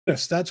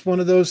Yes, that's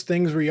one of those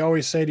things where you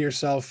always say to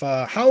yourself,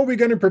 how are we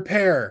going to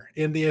prepare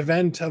in the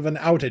event of an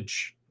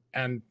outage?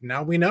 And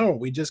now we know.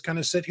 We just kind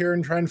of sit here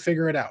and try and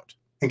figure it out.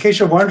 In case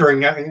you're wondering,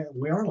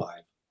 we are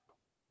live.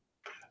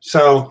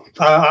 So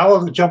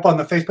I'll jump on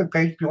the Facebook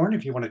page, Bjorn,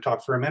 if you want to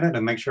talk for a minute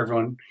and make sure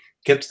everyone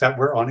gets that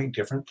we're on a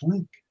different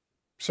link.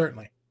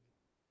 Certainly.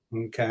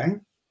 Okay.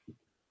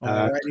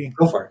 Alrighty.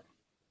 Go for it.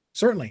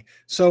 Certainly.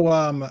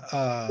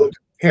 So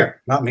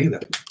here, not me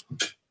though.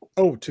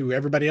 Oh, to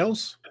everybody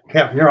else?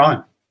 Yeah, you're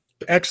on.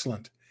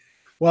 Excellent.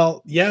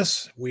 Well,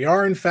 yes, we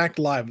are in fact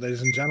live,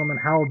 ladies and gentlemen.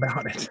 How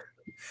about it?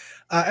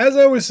 As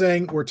I was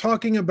saying, we're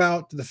talking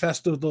about the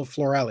Festival of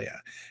Floralia,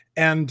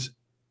 and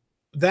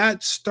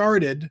that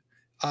started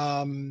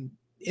in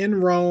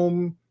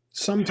Rome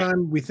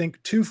sometime, we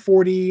think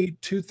 240,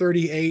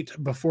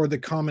 238 before the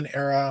Common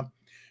Era,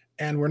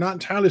 and we're not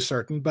entirely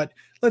certain, but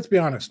let's be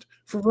honest,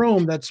 for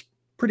Rome, that's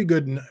pretty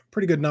good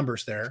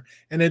numbers there,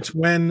 and it's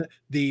when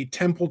the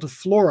temple to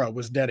Flora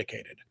was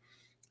dedicated.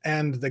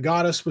 And the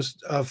goddess was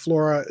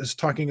Flora is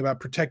talking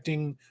about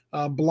protecting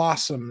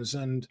blossoms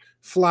and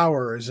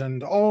flowers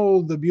and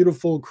all the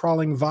beautiful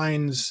crawling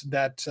vines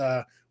that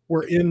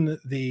were in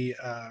the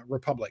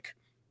Republic.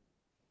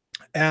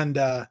 And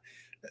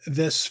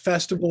this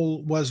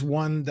festival was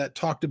one that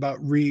talked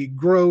about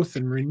regrowth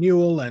and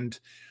renewal and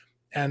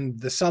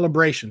the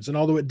celebrations. And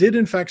although it did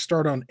in fact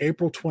start on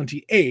April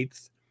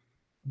 28th,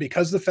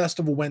 because the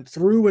festival went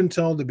through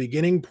until the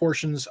beginning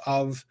portions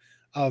of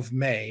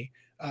May,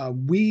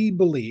 we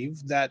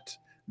believe that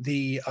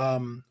the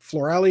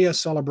Floralia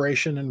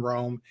celebration in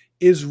Rome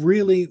is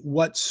really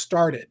what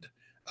started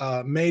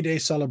May Day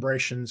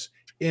celebrations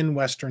in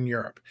Western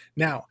Europe.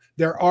 Now,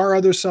 there are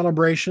other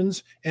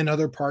celebrations in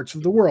other parts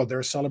of the world. There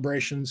are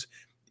celebrations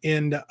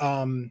in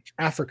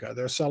Africa.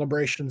 There are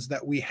celebrations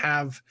that we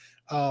have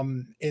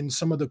in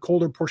some of the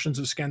colder portions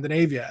of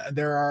Scandinavia.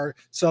 There are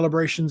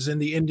celebrations in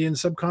the Indian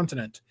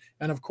subcontinent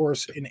and, of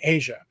course, in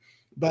Asia.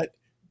 But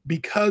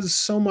because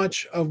so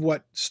much of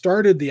what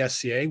started the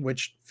SCA,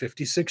 which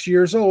 56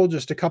 years old,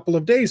 just a couple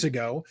of days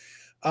ago,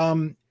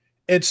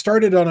 it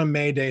started on a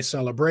May Day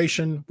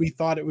celebration. We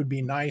thought it would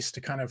be nice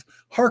to kind of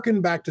harken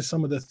back to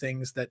some of the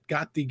things that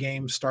got the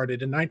game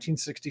started in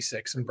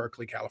 1966 in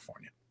Berkeley,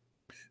 California.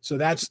 So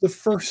that's the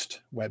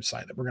first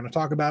website that we're going to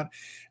talk about.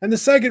 And the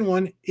second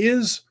one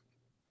is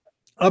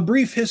a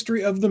brief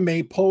history of the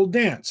maypole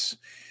dance.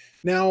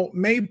 Now,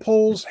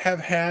 maypoles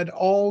have had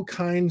all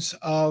kinds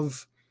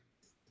of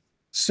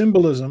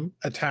symbolism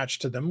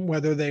attached to them,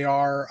 whether they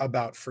are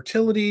about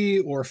fertility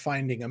or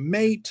finding a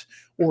mate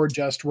or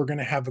just we're going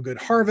to have a good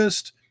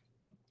harvest.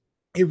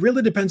 It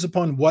really depends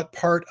upon what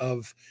part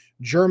of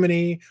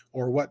Germany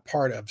or what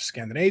part of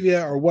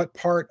Scandinavia or what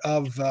part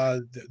of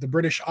the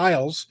British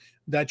Isles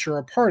that you're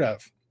a part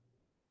of.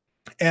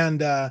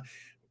 And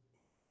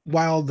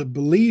while the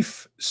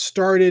belief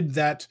started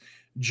that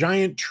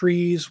giant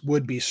trees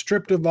would be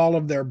stripped of all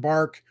of their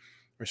bark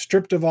or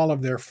stripped of all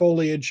of their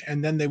foliage,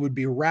 and then they would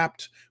be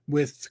wrapped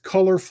with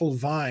colorful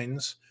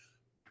vines.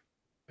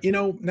 You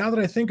know, now that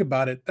I think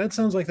about it, that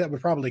sounds like that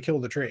would probably kill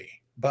the tree.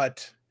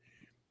 But,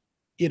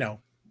 you know,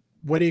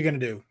 what are you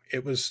going to do?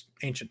 It was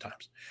ancient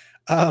times.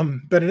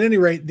 But at any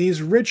rate,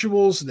 these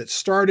rituals that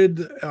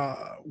started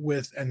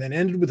with and then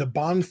ended with a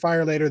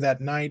bonfire later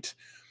that night,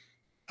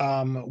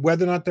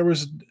 whether or not there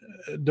was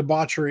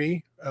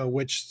debauchery,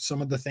 which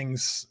some of the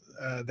things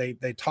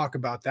they talk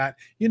about that.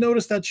 You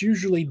notice that's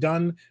usually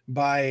done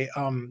by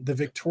the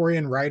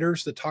Victorian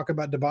writers that talk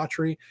about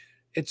debauchery.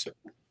 It's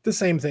the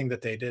same thing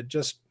that they did,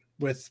 just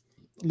with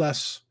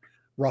less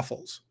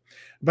ruffles.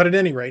 But at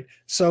any rate,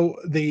 so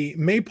the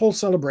maypole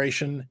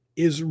celebration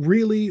is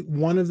really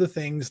one of the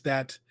things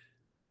that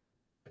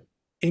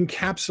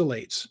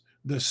encapsulates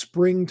the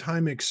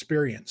springtime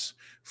experience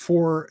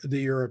for the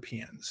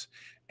Europeans.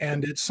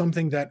 And it's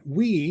something that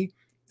we,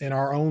 in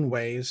our own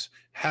ways,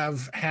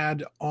 have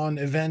had on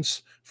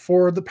events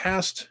for the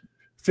past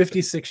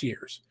 56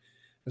 years.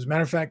 As a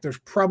matter of fact, there's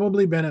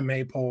probably been a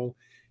maypole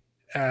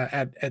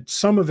at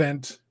some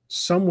event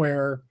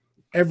somewhere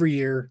every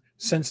year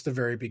since the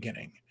very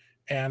beginning.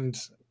 And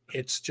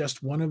it's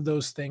just one of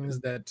those things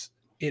that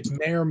it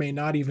may or may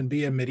not even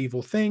be a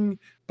medieval thing,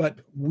 but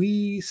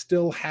we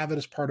still have it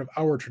as part of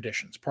our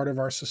traditions, part of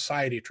our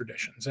society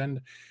traditions.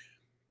 And,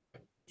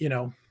 you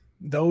know,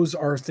 those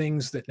are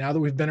things that now that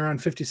we've been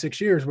around 56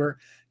 years, we're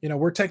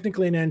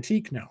technically an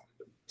antique now.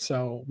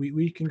 So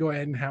we can go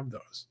ahead and have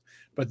those.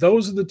 But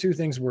those are the two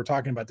things we're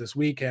talking about this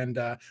week. And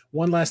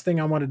one last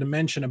thing I wanted to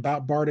mention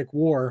about Bardic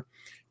War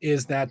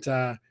is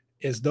that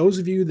is those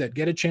of you that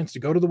get a chance to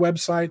go to the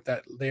website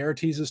that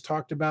Laertes has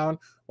talked about,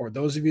 or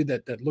those of you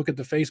that look at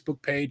the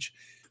Facebook page,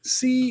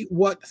 see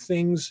what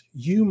things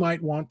you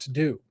might want to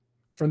do.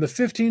 From the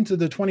 15th to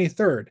the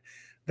 23rd,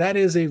 that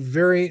is a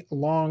very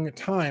long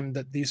time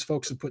that these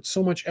folks have put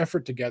so much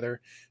effort together.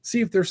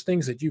 See if there's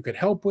things that you could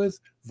help with,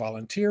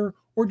 volunteer,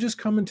 or just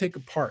come and take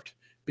a part,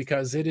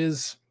 because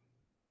it's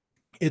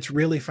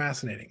really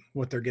fascinating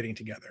what they're getting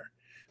together.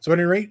 So at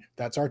any rate,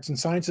 that's Arts and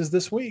Sciences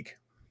this week.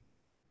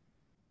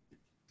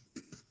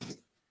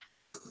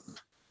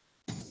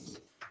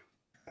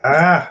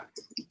 Ah.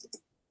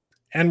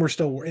 And we're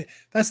still,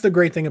 that's the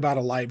great thing about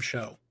a live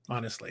show,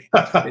 honestly,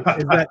 is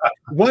that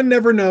one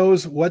never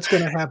knows what's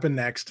going to happen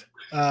next.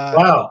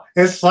 Wow.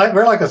 It's like,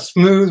 we're like a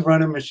smooth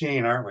running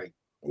machine, aren't we?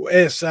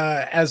 It's,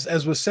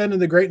 as was said in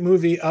the great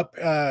movie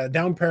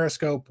Down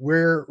Periscope,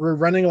 we're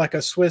running like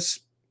a Swiss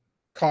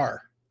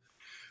car.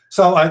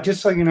 So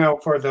just so you know,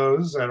 for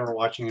those that are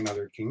watching in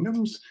other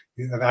kingdoms,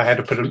 I had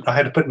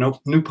to put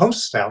new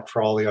posts out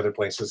for all the other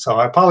places. So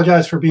I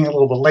apologize for being a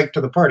little bit late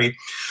to the party.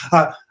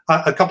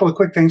 A couple of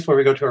quick things before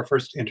we go to our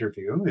first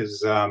interview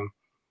is,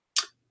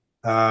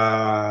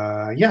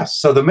 yes.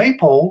 So the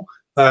Maypole,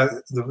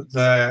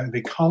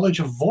 the College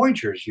of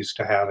Voyagers used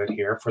to have it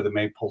here for the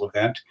Maypole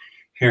event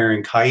here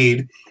in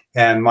Caid,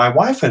 and my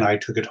wife and I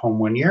took it home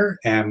one year,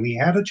 and we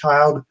had a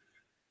child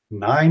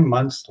 9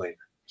 months later.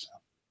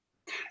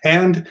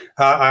 And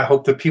I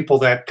hope the people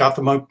that got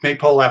the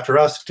Maypole after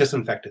us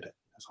disinfected it.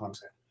 That's what I'm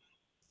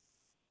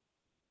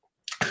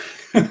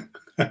saying.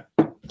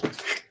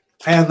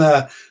 And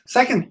the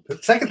second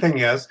thing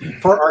is,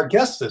 for our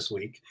guests this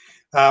week,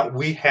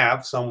 we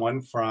have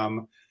someone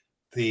from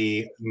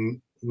the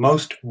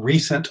most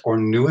recent or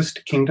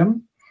newest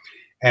kingdom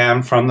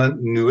and from the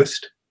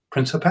newest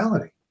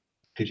principality.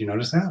 Did you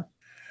notice that?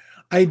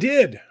 I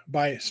did,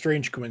 by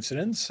strange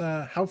coincidence.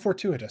 How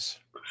fortuitous.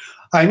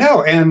 I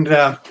know. And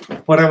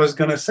what I was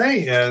going to say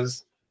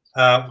is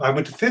I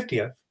went to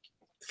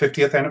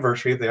 50th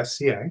anniversary of the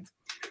SCA.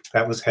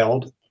 That was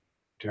held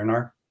during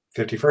our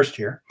 51st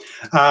year.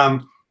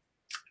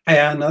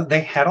 And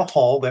they had a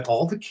hall that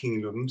all the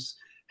kingdoms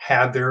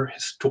had their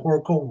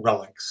historical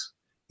relics,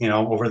 you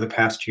know, over the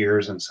past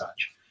years and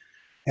such.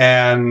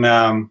 And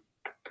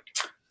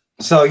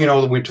so, you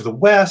know, we went to the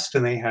West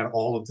and they had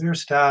all of their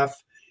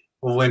stuff.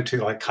 We went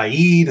to like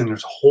Caid and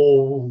there's a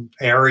whole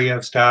area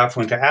of stuff.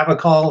 Went to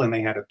Avacal and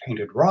they had a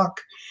painted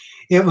rock.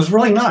 It was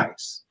really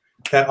nice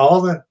that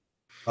all the,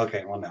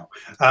 okay, well, no.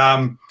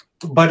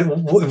 But it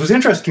was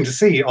interesting to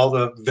see all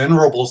the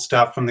venerable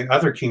stuff from the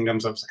other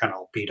kingdoms that was kind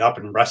of beat up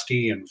and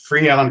rusty and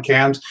free on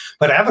cans.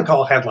 But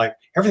Avacal had like,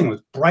 everything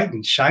was bright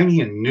and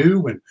shiny and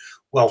new and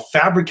well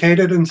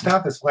fabricated and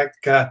stuff. It's like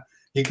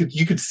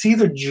you could see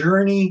the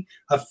journey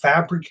of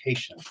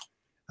fabrication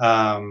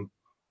from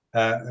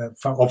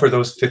over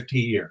those 50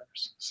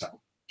 years. So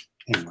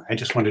anyway, I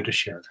just wanted to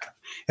share that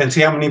and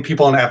see how many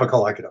people in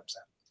Avacal I could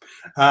upset.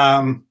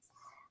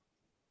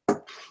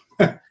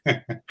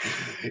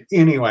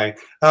 Anyway,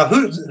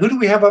 who do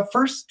we have up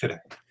first today?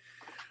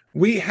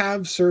 We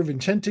have Sir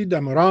Vincenti da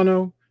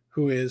Murano,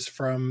 who is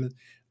from,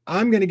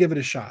 I'm going to give it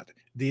a shot,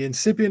 the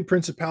Incipient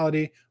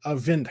Principality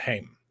of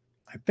Vindheim.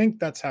 I think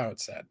that's how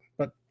it's said,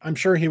 but I'm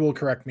sure he will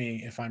correct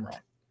me if I'm wrong.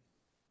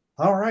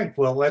 All right,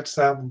 well, let's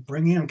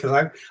bring in,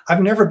 because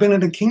I've never been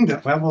in a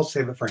kingdom. Well, we'll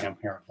save it for him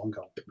here. We'll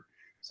go.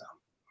 So,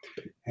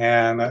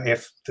 and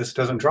if this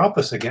doesn't drop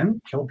us again,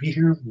 he'll be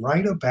here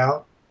right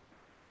about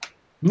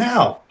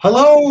now.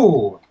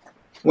 Hello.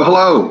 Well,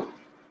 hello.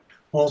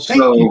 Well,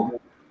 thank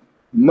you.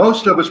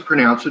 Most of us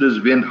pronounce it as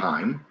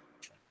Vindheim,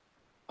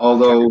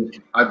 although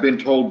I've been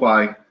told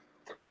by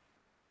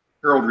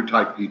heraldry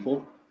type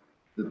people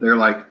that they're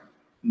like,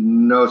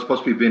 no, it's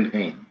supposed to be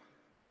Vindheim.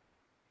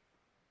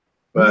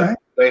 But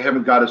they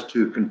haven't got us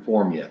to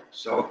conform yet.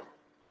 So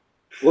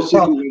we'll see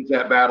who wins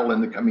that battle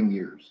in the coming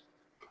years.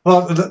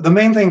 Well, the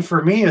main thing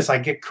for me is I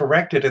get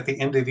corrected at the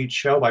end of each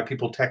show by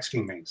people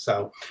texting me.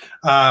 So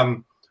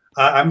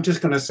I'm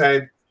just going to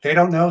say they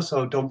don't know,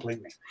 so don't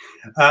blame me.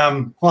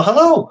 Well,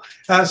 hello.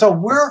 So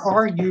where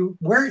are you?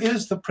 Where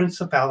is the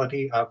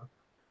Principality of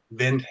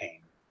Vindheim?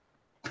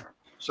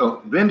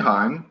 So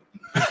Vindheim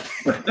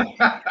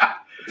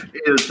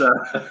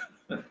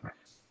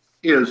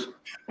is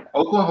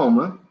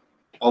Oklahoma,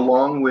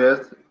 along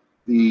with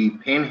the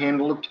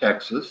Panhandle of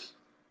Texas,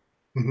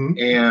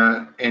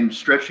 and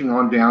stretching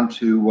on down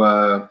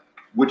to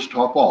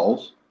Wichita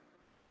Falls,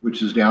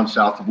 which is down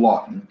south of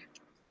Lawton.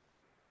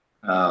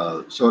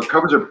 So it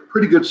covers a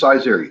pretty good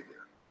size area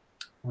there.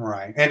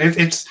 Right, and it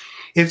is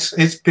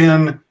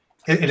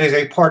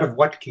a part of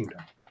what kingdom?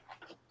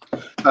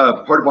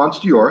 Part of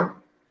Onstiora.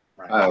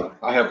 Right.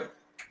 I have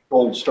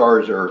gold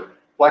stars or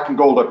black and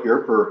gold up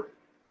here for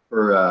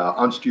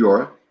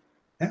Onstiora.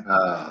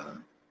 Yeah.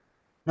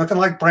 Nothing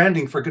like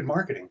branding for good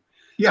marketing.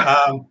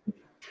 Yeah.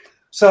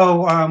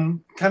 So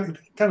kind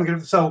of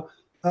good. So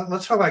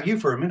let's talk about you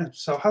for a minute.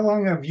 So how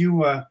long have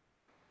you?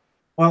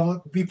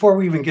 Well, before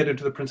we even get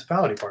into the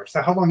principality part,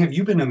 so how long have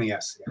you been in the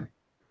SCA?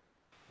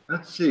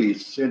 Let's see,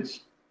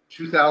 since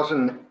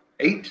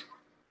 2008.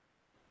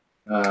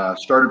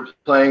 Started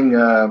playing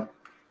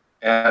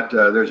at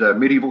there's a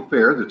medieval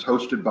fair that's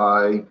hosted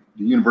by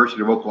the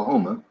University of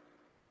Oklahoma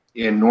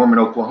in Norman,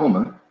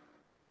 Oklahoma.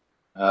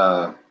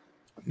 Namron.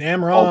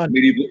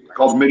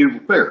 Called Medieval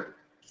Fair.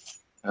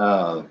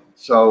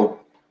 So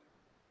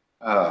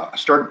I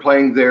started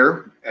playing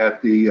there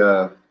at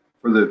the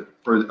for the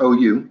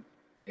OU,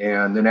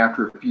 and then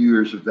after a few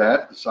years of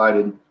that,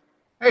 decided,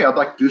 hey, I'd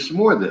like to do some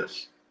more of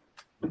this.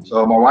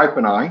 So my wife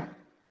and I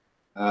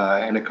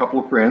and a couple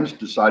of friends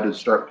decided to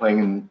start playing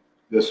in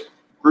this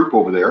group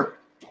over there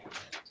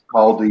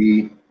called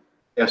the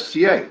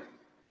SCA.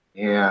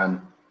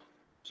 And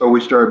so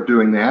we started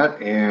doing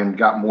that and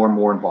got more and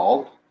more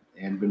involved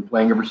and been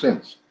playing ever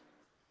since.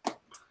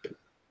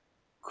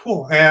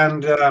 Cool.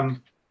 And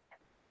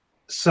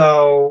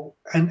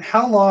and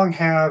how long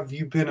have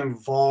you been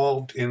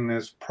involved in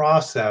this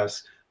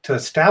process to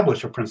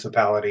establish a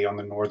principality on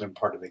the northern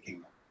part of the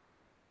kingdom?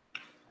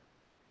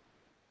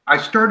 I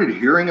started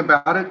hearing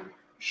about it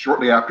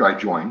shortly after I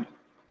joined.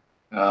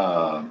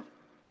 And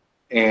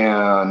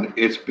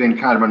it's been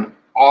kind of an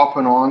off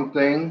and on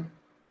thing.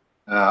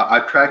 I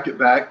tracked it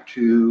back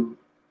to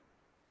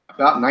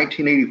about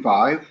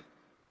 1985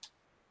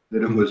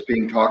 that it was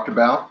being talked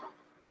about,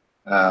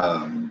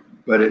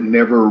 but it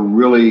never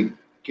really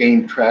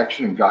gained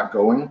traction and got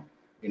going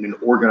in an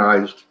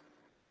organized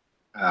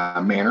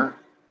manner.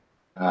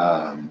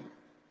 And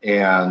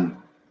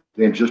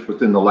then just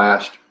within the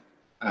last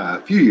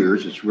few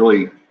years, it's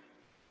really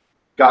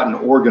gotten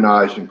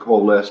organized and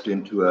coalesced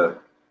into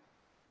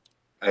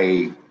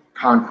a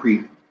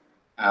concrete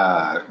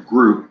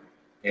group,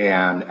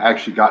 and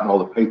actually gotten all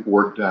the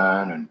paperwork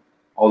done and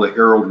all the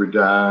heraldry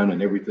done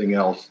and everything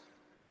else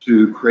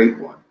to create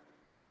one.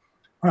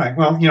 All right.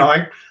 Well,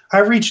 I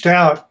reached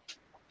out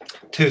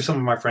to some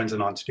of my friends in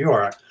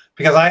Onstiora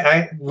because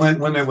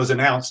when it was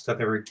announced that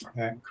they were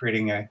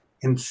creating a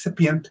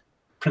incipient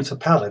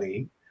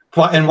principality.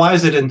 And why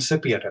is it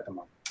incipient at the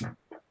moment?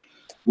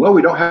 Well,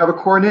 we don't have a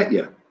coronet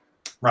yet.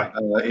 Right.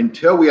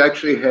 Until we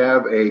actually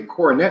have a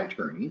coronet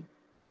tourney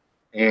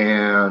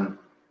and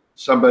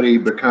somebody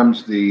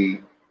becomes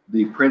the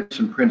prince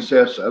and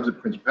princess of the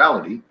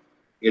principality,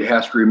 it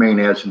has to remain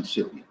as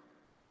incipient.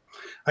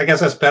 I guess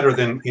that's better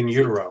than in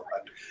utero.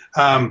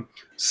 I've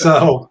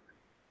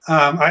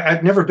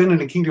never been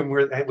in a kingdom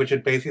which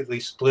had basically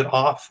split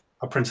off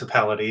a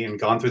principality and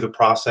gone through the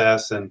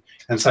process and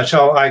such.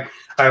 So I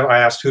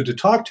asked who to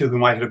talk to who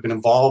might have been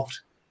involved,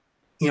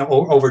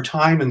 over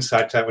time and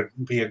such. That would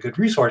be a good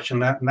resource,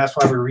 and that's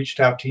why we reached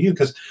out to you,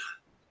 because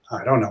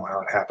I don't know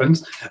how it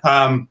happens.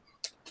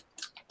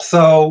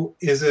 So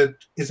is it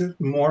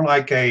more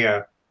like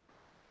a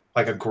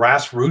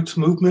grassroots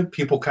movement?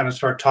 People kind of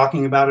start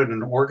talking about it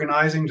and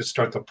organizing to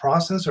start the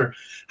process, or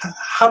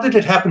how did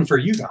it happen for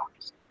you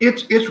guys?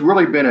 It's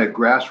really been a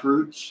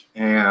grassroots,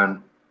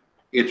 and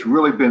it's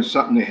really been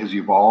something that has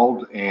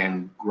evolved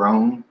and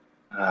grown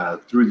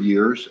through the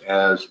years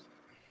as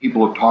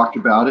people have talked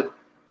about it.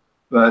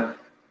 But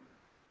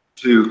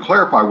to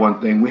clarify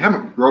one thing, we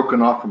haven't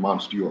broken off from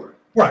Onstiora.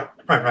 Right.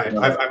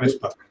 I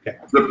misspoke. Yeah.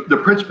 The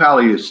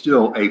principality is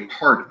still a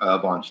part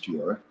of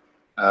Onstiora,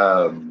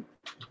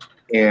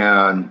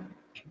 and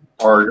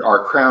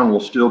our crown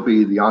will still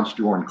be the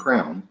Onstioran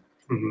crown.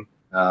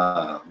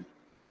 Mm-hmm.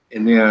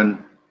 And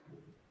then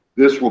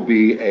this will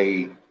be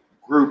a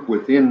group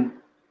within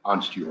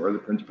Onstiora, the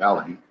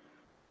principality.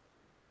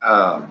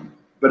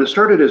 But it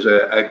started as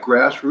a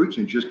grassroots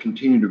and just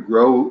continued to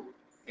grow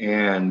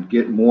and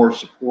get more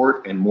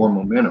support and more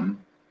momentum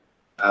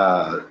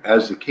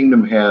as the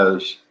kingdom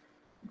has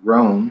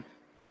grown,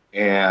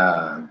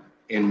 and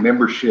in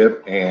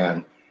membership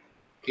and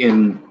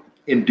in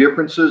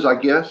differences, I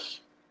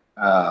guess.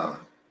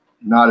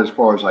 Not as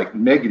far as like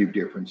negative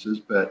differences,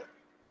 but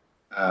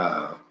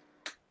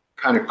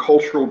kind of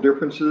cultural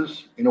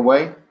differences in a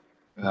way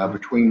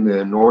between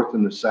the North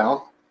and the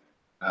South.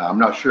 I'm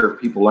not sure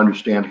if people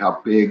understand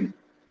how big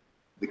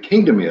the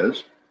kingdom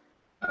is,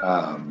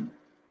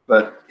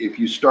 but if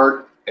you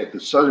start at the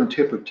southern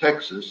tip of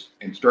Texas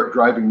and start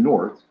driving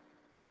north,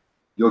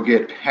 you'll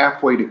get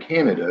halfway to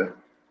Canada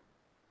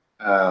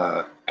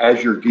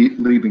as you're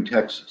leaving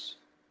Texas.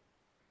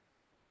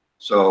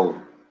 So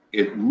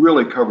it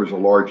really covers a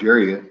large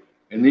area.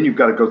 And then you've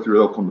got to go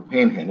through Oklahoma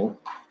Panhandle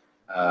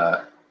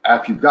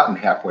after you've gotten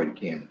halfway to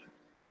Canada.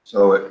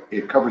 So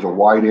it covers a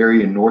wide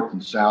area in north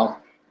and south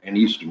and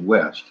east and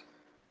west.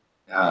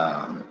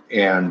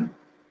 And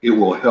it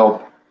will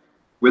help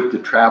with the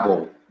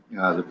travel,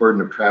 the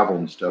burden of travel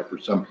and stuff for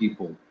some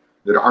people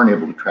that aren't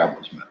able to travel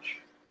as much.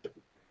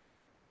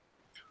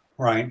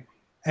 Right.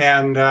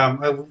 And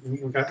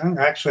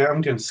actually,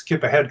 I'm going to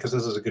skip ahead because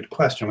this is a good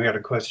question. We had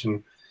a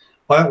question.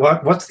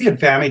 What's the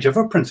advantage of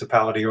a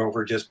principality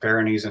over just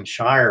baronies and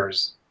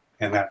shires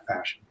in that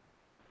fashion?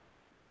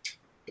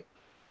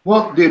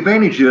 Well, the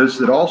advantage is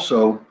that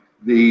also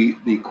the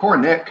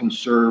coronet can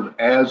serve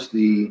as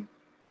the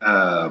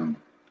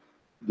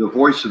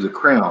voice of the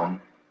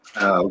crown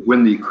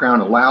when the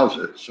crown allows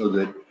it, so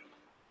that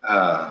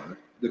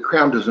the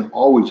crown doesn't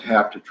always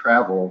have to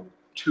travel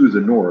to the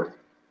north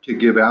to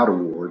give out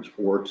awards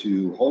or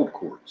to hold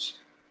courts.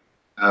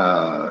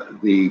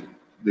 The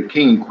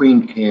king and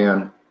queen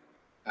can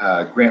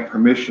grant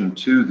permission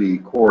to the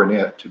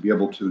coronet to be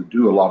able to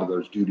do a lot of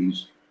those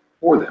duties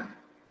for them.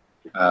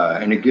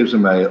 And it gives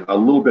them a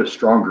little bit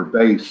stronger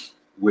base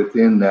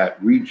within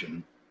that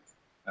region,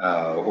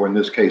 or in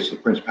this case, the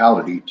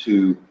principality,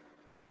 to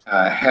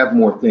have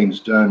more things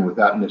done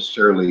without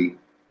necessarily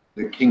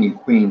the king and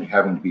queen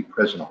having to be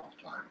present all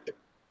the time.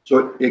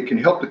 So it can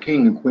help the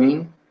king and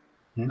queen.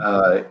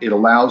 It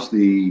allows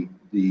the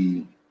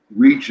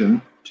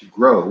region to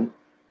grow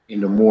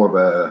into more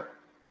of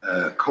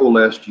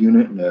coalesced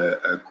unit and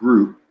a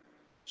group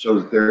so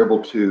that they're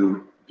able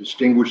to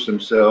distinguish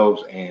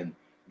themselves and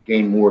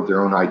gain more of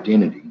their own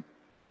identity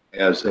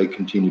as they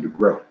continue to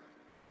grow.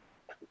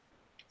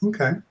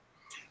 Okay.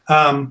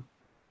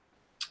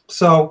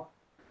 So,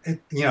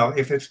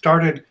 if it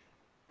started,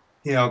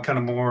 kind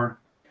of more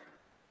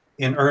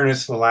in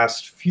earnest the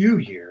last few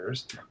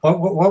years,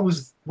 what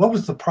was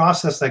the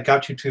process that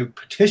got you to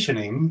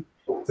petitioning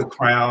the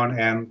Crown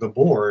and the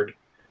board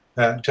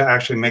to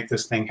actually make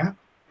this thing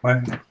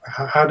happen?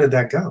 How did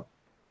that go?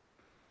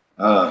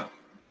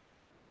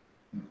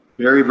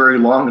 Very, very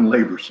long and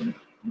laborsome.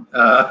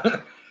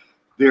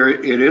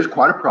 It is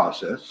quite a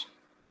process.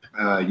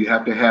 You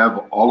have to have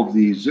all of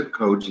the zip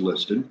codes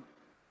listed.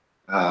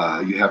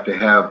 You have to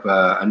have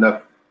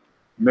enough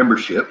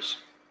memberships.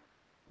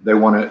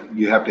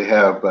 You have to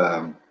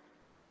have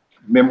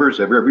members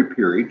of every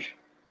peerage,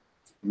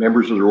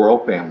 members of the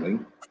royal family,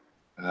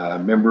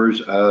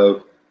 members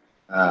of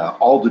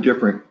all the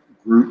different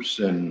groups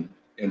and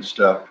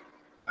stuff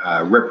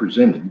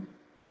represented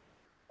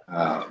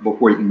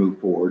before you can move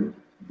forward.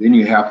 Then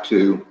you have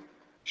to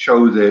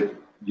show that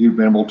you've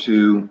been able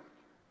to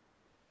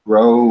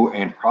grow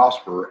and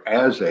prosper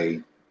as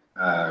a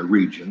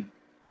region,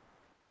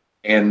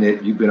 and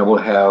that you've been able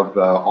to have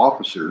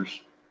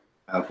officers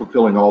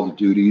fulfilling all the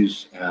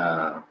duties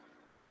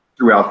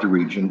throughout the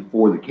region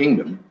for the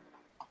kingdom.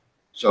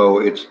 So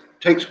it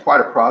takes quite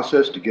a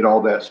process to get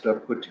all that stuff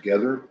put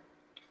together,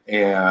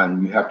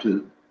 and you have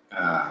to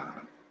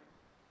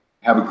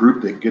have a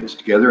group that gets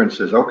together and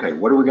says, okay,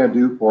 what are we going to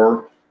do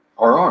for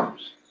our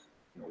arms?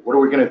 What are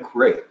we going to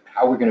create?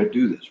 How are we going to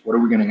do this? What are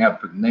we going to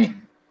have for the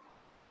name?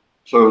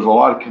 So there's a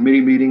lot of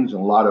committee meetings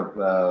and a lot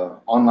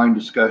of online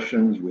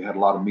discussions. We had a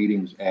lot of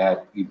meetings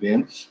at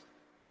events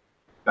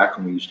back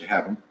when we used to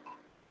have them,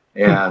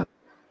 and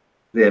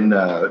then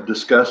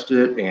discussed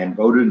it and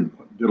voted and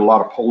did a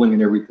lot of polling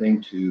and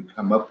everything to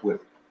come up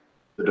with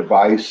the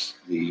device,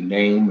 the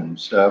name and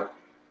stuff.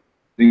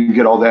 Then you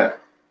get all that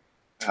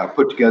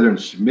put together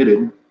and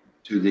submitted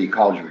to the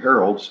College of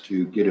Heralds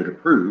to get it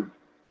approved.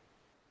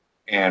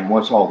 And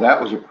once all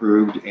that was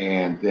approved,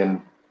 and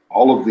then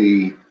all of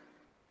the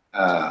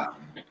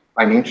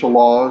financial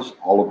laws,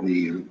 all of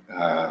the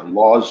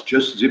laws,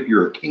 just as if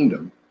you're a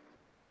kingdom,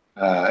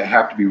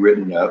 have to be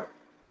written up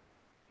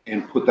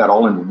and put that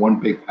all into one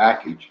big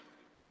package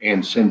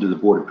and send to the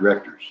board of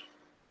directors.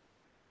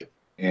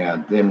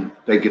 And then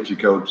they get to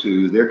go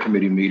to their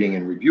committee meeting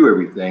and review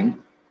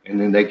everything. And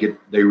then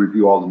they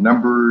review all the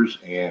numbers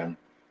and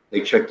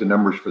they check the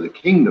numbers for the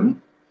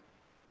kingdom.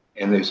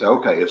 And they say,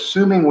 okay,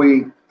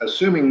 assuming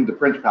the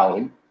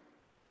principality,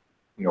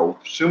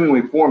 assuming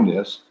we form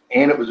this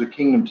and it was a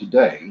kingdom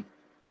today,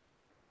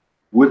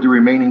 would the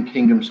remaining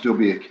kingdom still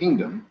be a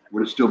kingdom?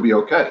 Would it still be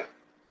okay?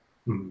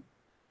 Mm-hmm.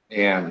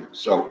 And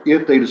so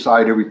if they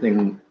decide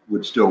everything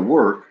would still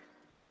work,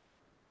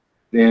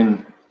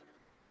 then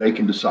they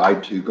can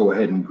decide to go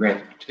ahead and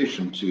grant the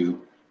petition to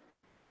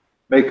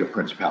make a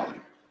principality.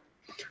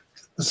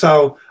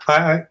 So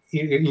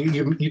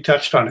you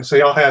touched on it. So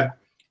y'all had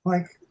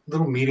like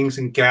little meetings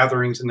and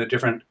gatherings in the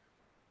different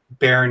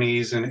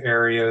baronies and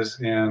areas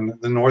in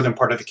the northern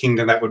part of the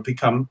kingdom that would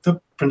become the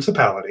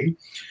principality,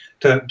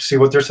 to see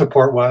what their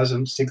support was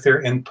and seek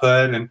their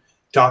input and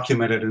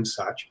document it and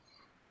such.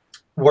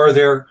 Were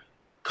there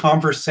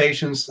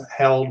conversations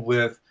held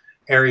with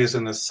areas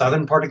in the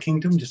southern part of the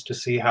kingdom just to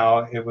see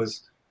how it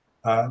was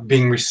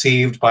being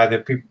received by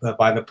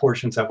the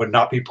portions that would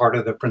not be part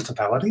of the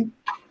principality?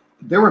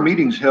 There were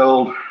meetings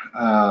held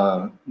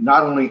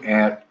not only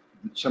at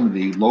some of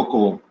the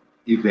local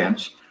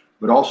events,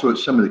 but also at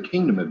some of the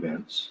kingdom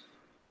events.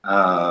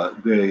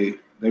 They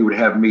would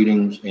have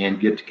meetings and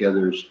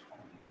get-togethers.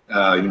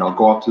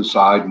 Go off to the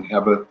side and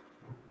have a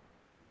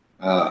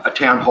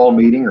town hall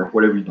meeting or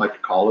whatever you'd like to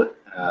call it,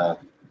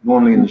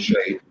 normally in the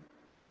shade,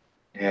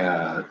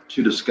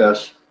 to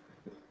discuss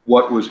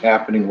what was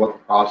happening, what the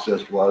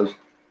process was,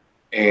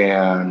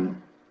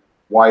 and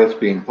why it's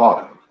being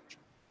thought of.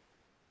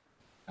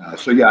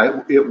 So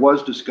yeah, it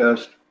was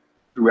discussed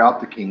throughout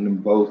the kingdom,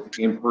 both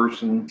in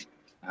person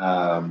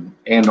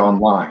and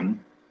online,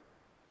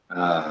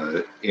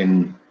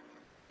 in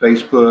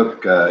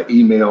Facebook,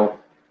 email.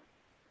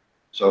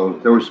 So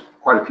there was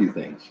quite a few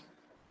things.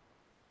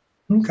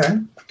 Okay.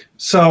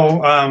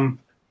 So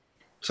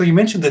so you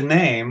mentioned the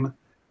name.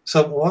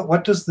 So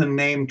what does the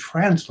name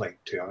translate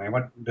to? I mean,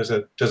 what does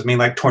it mean,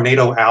 like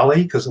Tornado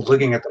Alley? Because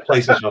looking at the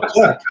places you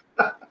put,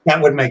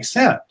 that would make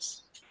sense.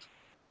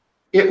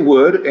 It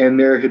would, and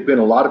there had been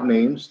a lot of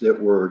names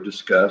that were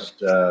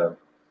discussed,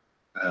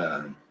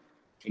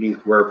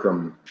 anywhere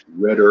from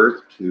Red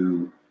Earth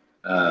to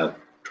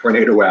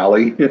Tornado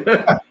Alley.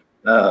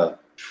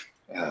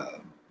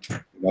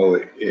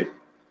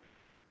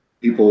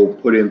 People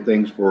put in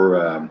things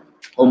for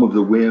Home of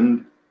the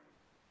Wind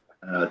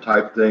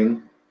type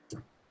thing,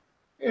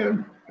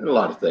 and a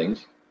lot of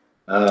things.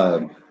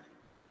 Vindheim,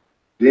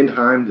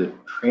 the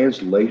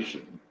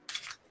translation.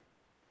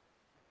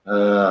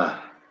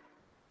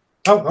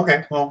 Oh,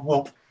 okay.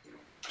 Well.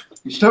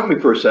 You stumped me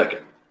for a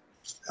second.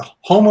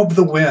 Home of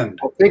the Wind.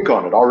 I'll think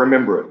on it. I'll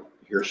remember it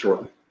here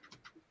shortly.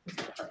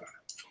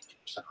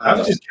 I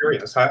was just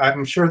curious.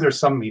 I'm sure there's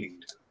some meaning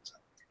to it.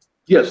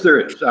 Yes, there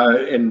is,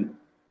 and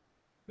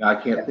I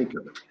can't think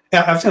of it.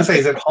 Yeah, I was going to say,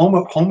 is it home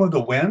of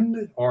the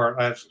wind, or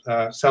as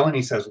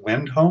Selene says,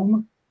 wind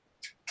home?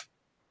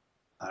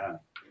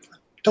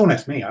 Don't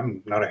ask me.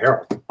 I'm not a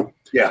herald.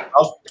 Yeah.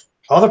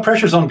 All the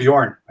pressure's on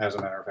Bjorn, as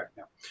a matter of fact,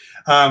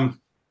 now.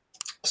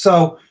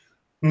 So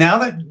now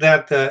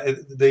that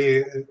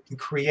the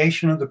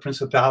creation of the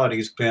principality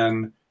has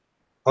been,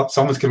 oh,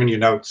 someone's giving you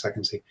notes, I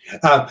can see.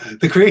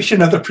 The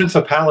creation of the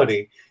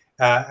principality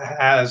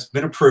has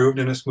been approved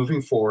and is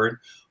moving forward.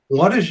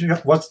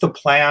 What's the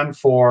plan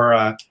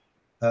for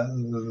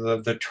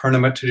the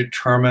tournament to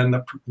determine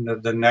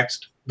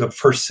the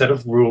first set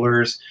of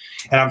rulers?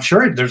 And I'm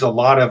sure there's a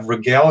lot of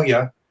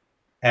regalia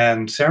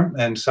and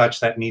such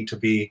that need to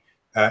be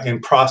in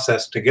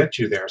process to get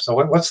you there. So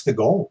what's the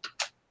goal?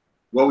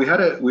 Well, we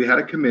had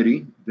a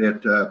committee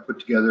that put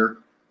together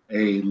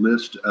a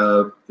list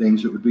of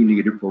things that would be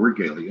needed for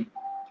regalia,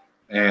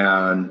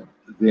 and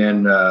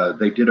then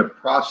they did a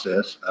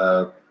process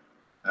of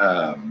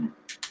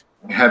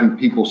having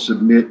people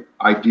submit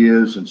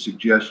ideas and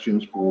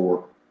suggestions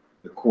for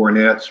the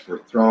coronets, for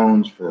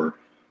thrones, for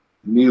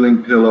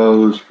kneeling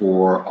pillows,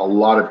 for a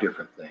lot of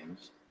different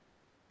things.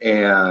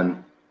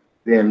 And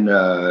then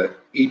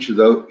each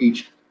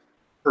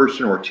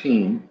person or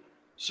team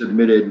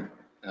submitted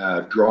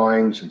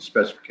drawings and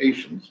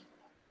specifications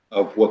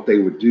of what they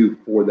would do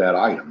for that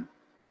item.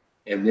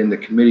 And then the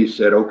committee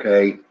said,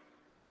 okay,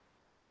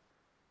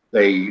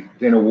 they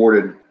then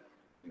awarded,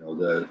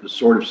 the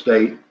Sword of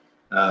State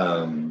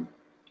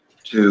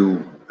to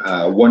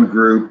one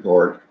group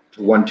or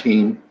to one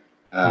team,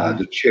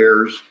 the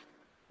chairs,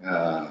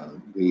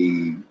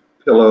 the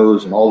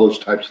pillows, and all those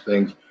types of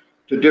things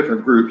to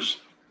different groups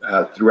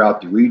throughout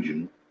the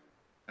region,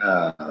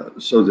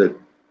 so that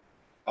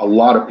a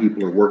lot of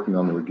people are working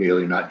on the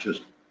regalia, not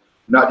just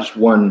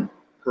one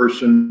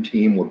person,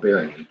 team, or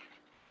bearing.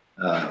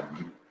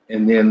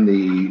 And then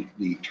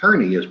the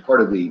tourney, as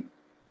part of the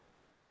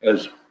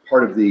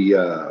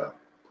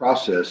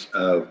process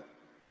of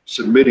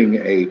submitting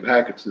a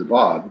packet to the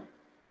BOD,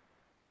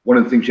 one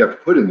of the things you have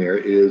to put in there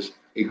is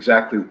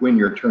exactly when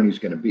your attorney is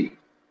going to be.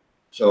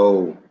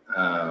 So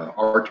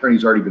our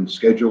attorney's already been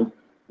scheduled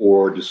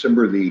for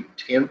December the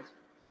 10th.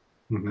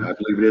 I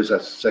believe it is.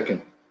 That's the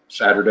second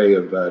Saturday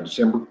of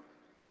December.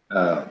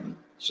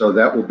 So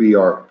that will be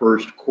our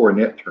first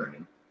coronet tourney.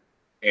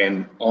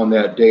 And on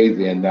that day,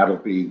 then, that'll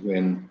be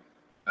when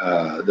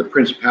the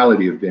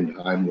Principality of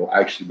Vindheim will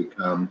actually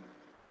become,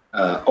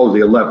 the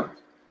 11th.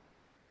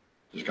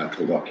 Just got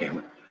told off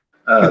camera.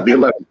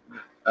 The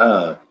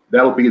 11th.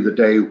 That'll be the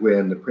day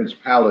when the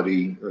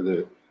Principality, or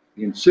the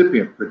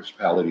Incipient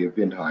Principality of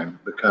Vindheim,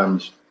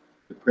 becomes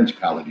the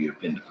Principality of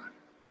Vindheim.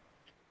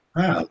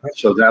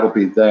 So that'll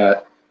be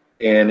that,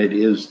 and it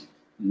is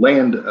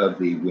Land of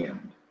the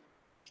Wind.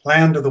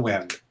 Land of the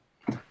Wind.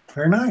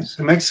 Very nice.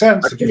 It makes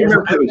sense. I can't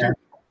remember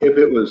if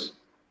it was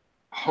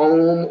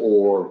home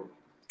or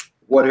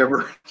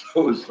whatever.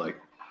 So it was like,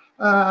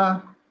 I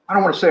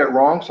don't want to say it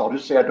wrong, so I'll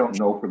just say I don't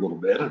know for a little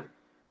bit.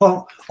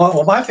 Well,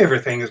 my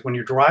favorite thing is when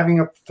you're driving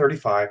up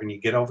 35 and you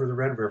get over the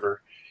Red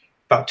River,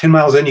 about 10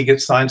 miles in, you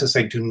get signs that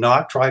say, "Do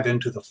not drive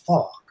into the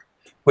fog,"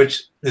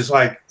 which is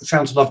like, it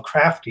sounds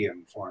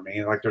Lovecraftian for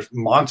me. Like there's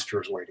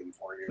monsters waiting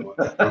for you.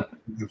 The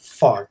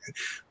fog.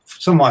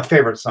 Some of my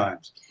favorite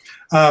signs.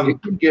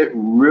 It can get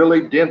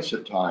really dense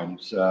at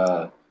times,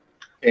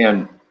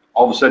 and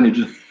all of a sudden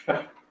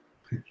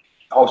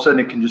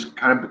it can just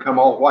kind of become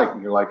all white,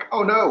 and you're like,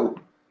 "Oh no!"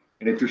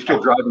 And if you're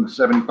still driving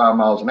 75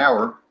 miles an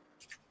hour,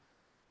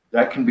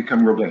 that can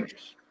become real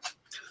dangerous.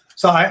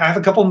 So I have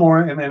a couple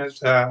more, and then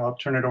I'll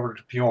turn it over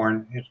to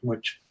Bjorn,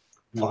 which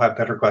will have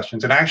better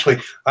questions. And actually,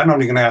 I'm not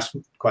even going to ask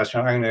questions.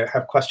 I'm going to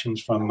have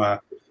questions from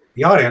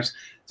the audience.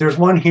 There's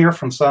one here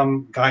from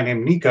some guy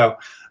named Nico.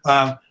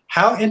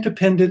 How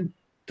dependent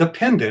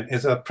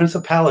is a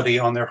principality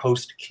on their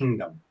host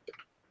kingdom?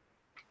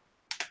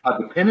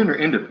 Dependent or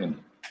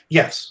independent?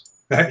 Yes.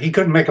 He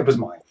couldn't make up his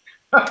mind.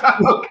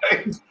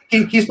 Okay.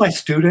 He's my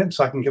student,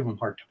 so I can give him a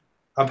hard time.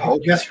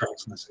 Yes, Your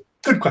Excellency.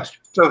 Good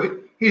question. So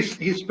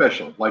he's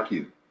special, like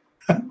you.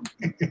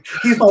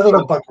 He's my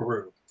little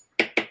buckaroo.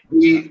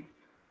 The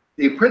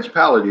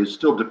principality is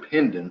still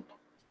dependent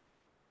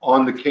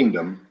on the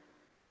kingdom,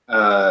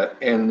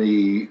 and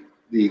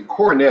the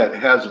coronet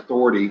has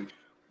authority.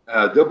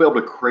 They'll be able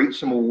to create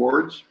some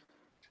awards,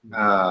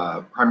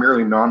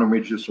 primarily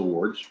non-religious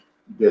awards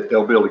that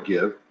they'll be able to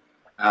give.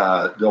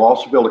 They'll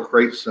also be able to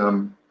create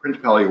some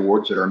principality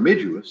awards that are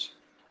ambiguous,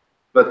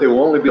 but they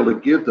will only be able to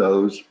give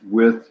those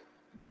with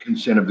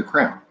consent of the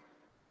crown.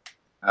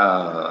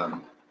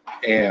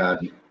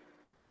 And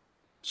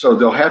so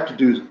they'll have to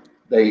do,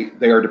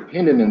 they are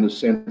dependent in the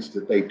sense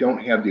that they don't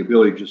have the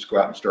ability to just go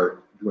out and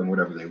start doing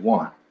whatever they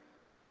want.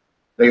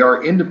 They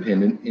are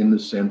independent in the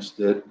sense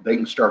that they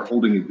can start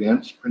holding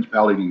events,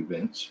 principality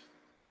events.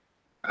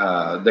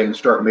 They can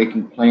start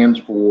making plans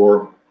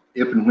for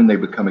if and when they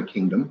become a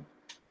kingdom.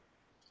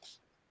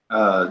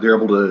 they're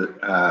able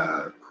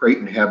to create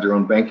and have their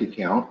own bank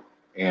account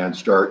and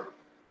start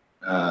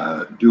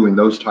doing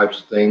those types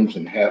of things,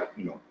 and have,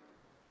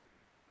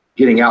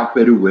 getting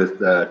outfitted with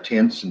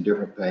tents and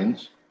different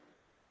things.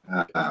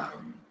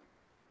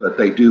 But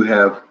they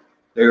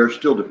are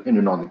still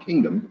dependent on the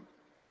kingdom.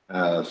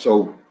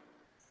 So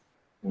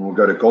when we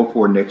go to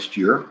Gulfport next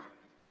year,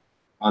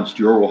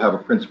 Onstior will have a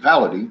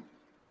principality,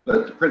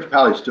 but the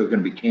principality is still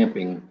going to be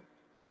camping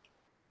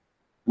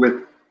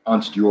with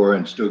Onstior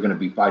and still going to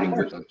be fighting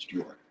with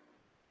Onstior.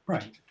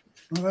 Right.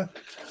 Well,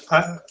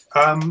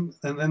 and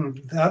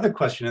then the other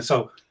question is,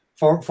 so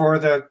for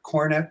the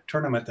Coronet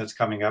tournament that's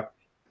coming up,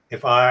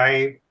 if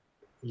I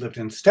lived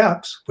in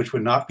Steppes, which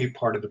would not be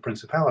part of the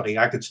principality,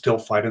 I could still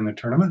fight in the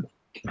tournament?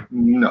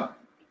 No.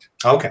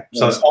 Okay,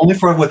 so it's only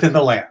for within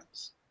the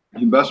lands.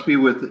 You must be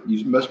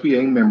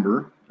a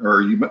member,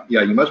 or you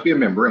must be a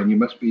member, and you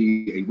must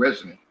be a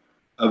resident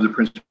of the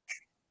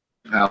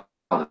principality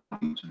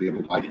to be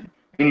able to fight in.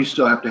 And you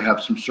still have to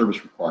have some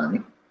service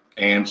requirement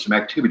and some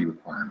activity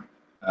requirement,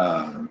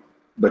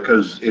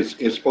 because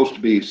it's supposed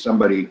to be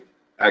somebody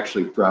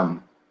actually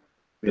from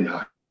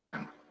Vindheim.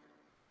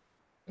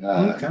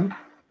 Okay.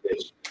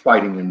 Is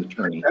fighting in the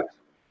tourney.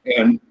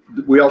 And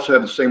we also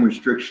have the same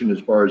restriction as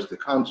far as the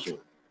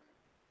consort.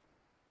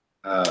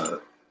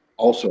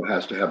 Also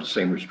has to have the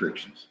same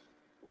restrictions.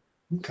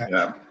 Okay.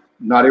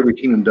 Not every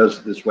kingdom does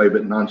it this way,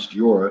 but in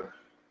Onstior,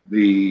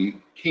 the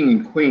king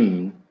and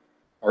queen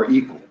are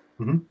equal.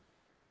 Mm-hmm.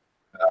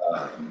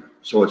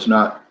 So it's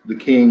not the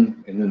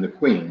king and then the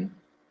queen.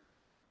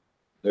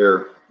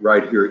 They're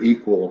right here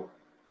equal,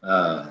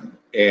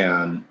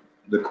 and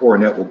the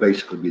coronet will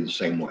basically be the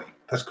same way.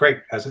 That's great,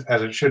 as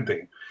it should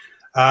be.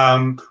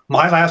 My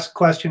last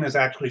question is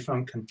actually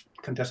from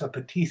Contessa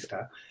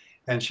Batista,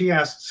 and she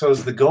asked, so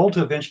is the goal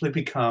to eventually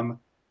become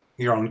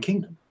your own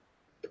kingdom?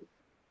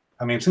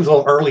 I mean, it seems a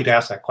little early to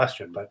ask that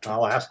question, but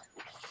I'll ask.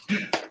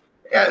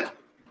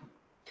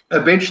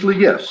 Eventually,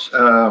 yes.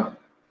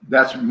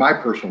 That's my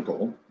personal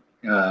goal.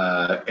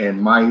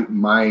 And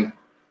my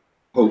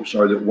hopes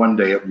are that one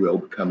day it will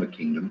become a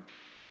kingdom,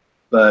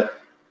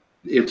 but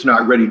it's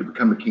not ready to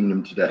become a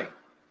kingdom today.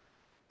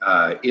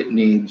 It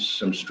needs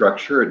some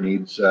structure. It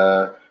needs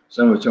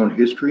some of its own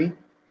history,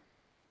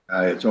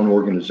 its own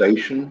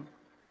organization.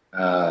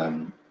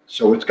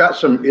 So it's got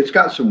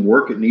some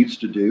work it needs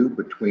to do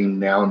between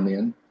now and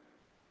then,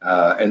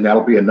 and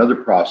that'll be another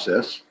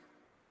process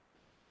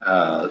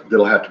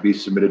that'll have to be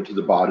submitted to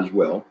the BOD as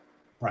well.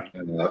 Right.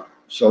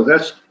 So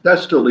that's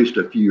still at least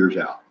a few years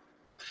out.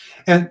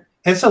 And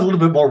it's a little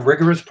bit more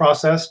rigorous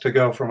process to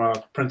go from a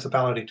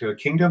principality to a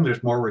kingdom.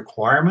 There's more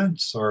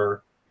requirements,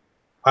 or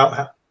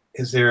how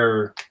is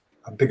there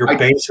a bigger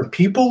base of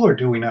people, or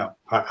do we know?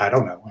 I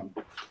don't know.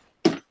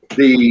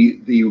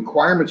 The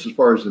requirements as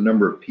far as the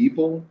number of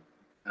people,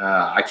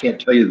 I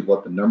can't tell you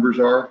what the numbers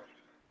are,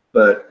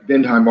 but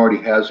Vindheim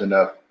already has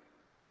enough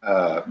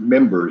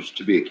members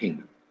to be a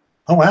kingdom.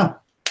 Oh wow!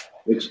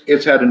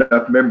 It's had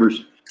enough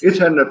members. It's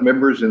had enough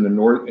members in the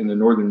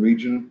northern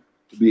region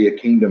to be a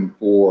kingdom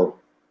for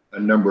a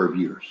number of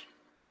years.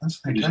 That's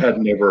fantastic. It just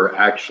had never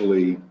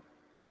actually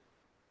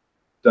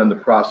done the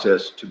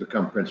process to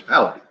become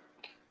principality.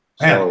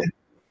 So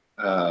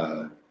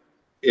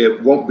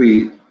it won't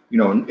be,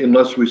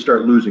 unless we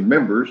start losing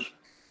members,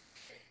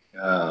 we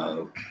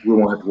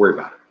won't have to worry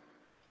about it.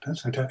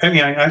 That's fantastic. I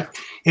mean,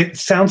 it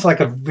sounds like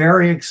a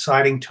very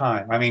exciting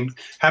time. I mean,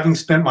 having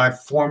spent my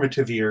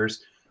formative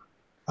years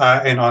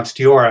in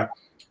Onstior,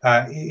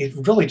 it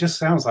really just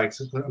sounds like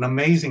an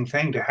amazing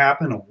thing to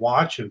happen and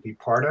watch and be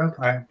part of.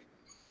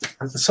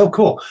 It's so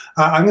cool.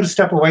 I'm going to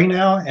step away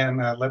now and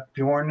let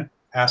Bjorn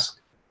ask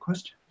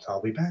questions.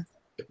 I'll be back.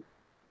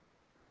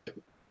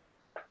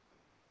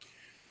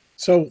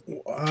 So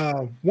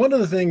one of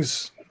the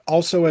things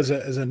also as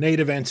a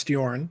native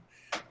Onstioran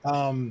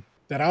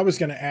that I was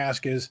going to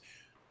ask is,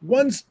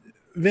 once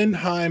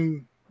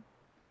Vindheim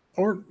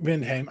or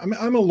Vindheim,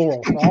 I'm a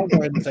Laurel, so I'll go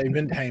ahead and say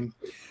Vindheim.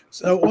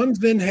 So once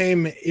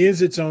Vindheim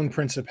is its own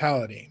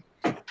principality,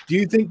 do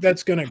you think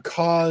that's going to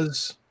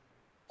cause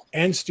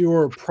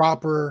Onstior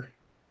proper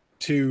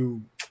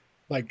to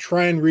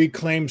try and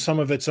reclaim some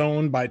of its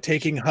own by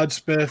taking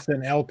Hudspeth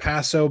and El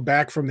Paso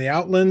back from the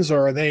Outlands,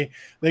 or are they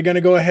going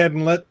to go ahead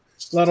and let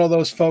all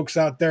those folks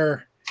out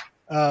there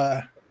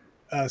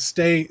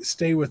stay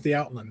with the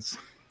Outlands?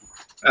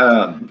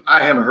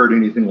 I haven't heard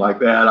anything like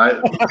that.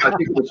 I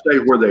think they'll stay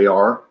where they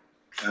are.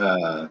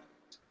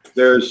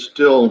 There's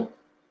still,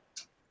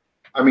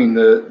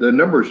 the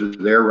numbers are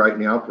there right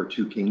now for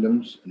two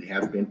kingdoms and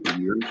have been for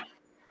years.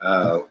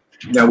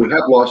 Now we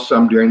have lost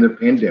some during the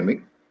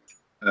pandemic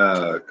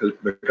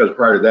because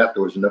prior to that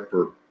there was enough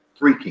for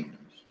three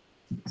kingdoms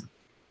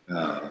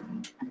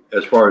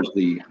as far as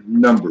the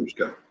numbers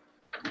go.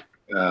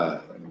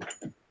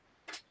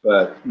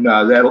 But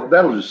no,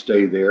 that'll just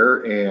stay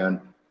there,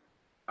 and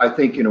I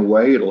think in a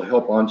way it'll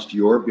help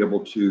Onstior be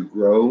able to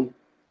grow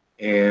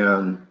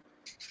and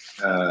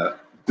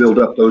build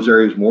up those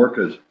areas more,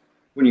 because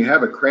when you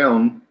have a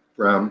crown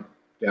from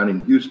down in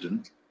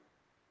Houston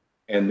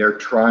and they're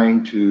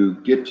trying to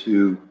get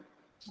to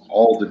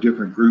all the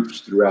different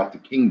groups throughout the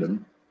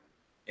kingdom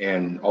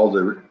and all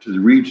the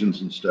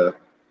regions and stuff,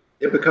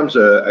 it becomes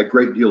a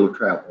great deal of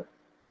travel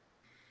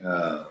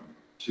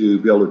to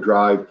be able to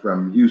drive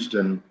from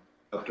Houston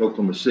up to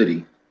Oklahoma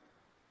City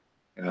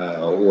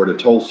or to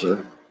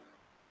Tulsa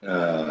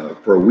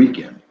for a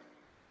weekend.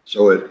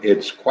 So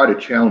it's quite a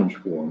challenge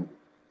for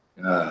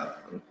them.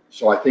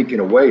 So I think in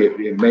a way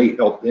it may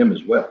help them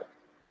as well,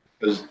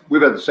 because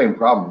we've had the same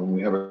problem when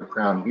we have a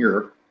crown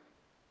here,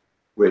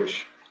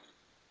 which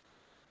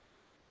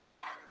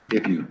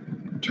if you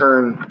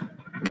turn,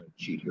 I'm going to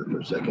cheat here for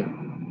a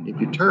second.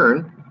 If you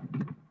turn,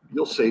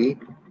 you'll see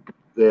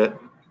that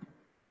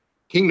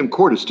Kingdom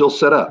Court is still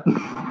set up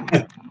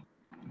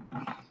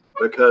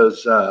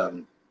because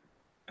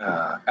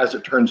as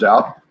it turns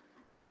out,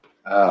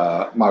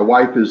 my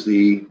wife is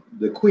the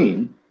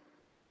queen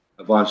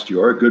of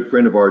Vonstior. A good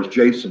friend of ours,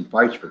 Jason,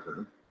 fights for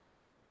her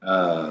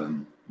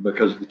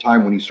because at the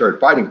time when he started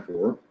fighting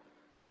for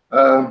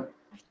her,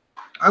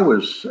 I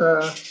was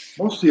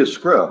mostly a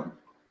scrub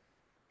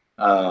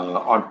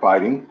on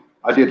fighting.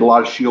 I did a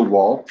lot of shield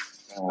wall,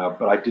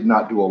 but I did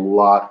not do a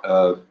lot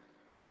of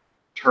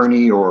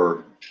tourney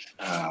or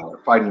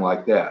fighting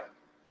like that.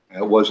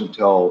 It wasn't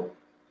until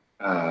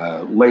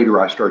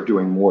later I started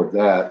doing more of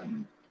that,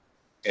 and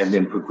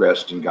then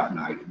progressed and got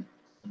knighted.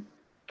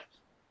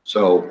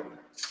 So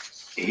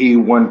he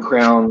won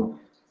crown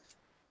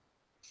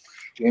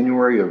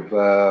January of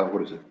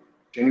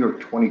January of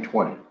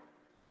 2020.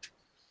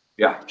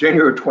 Yeah,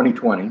 January of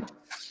 2020,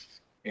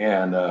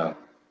 and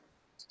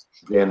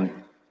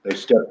then they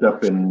stepped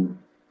up in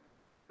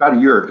about a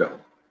year ago.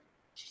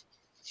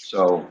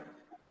 So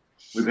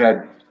we've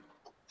had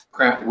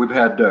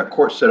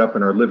court set up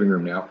in our living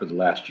room now for the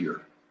last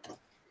year.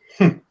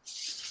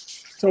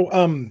 So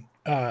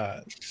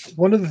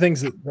one of the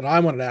things that I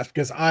wanted to ask,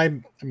 because I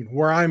mean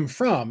where I'm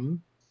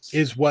from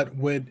is what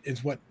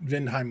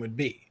Vindheim would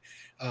be.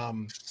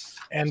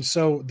 And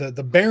so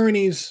the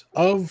baronies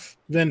of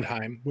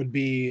Vindheim would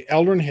be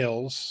Eldrin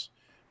Hills,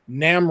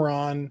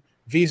 Namron,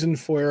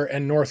 Wiesenfeuer,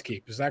 and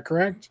Northkeep. Is that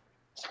correct?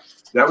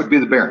 That would be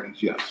the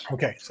baronies, yes.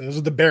 Okay, so those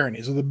are the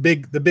baronies, or the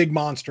big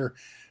monster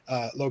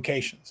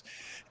locations.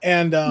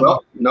 And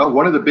well, no,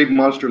 one of the big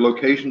monster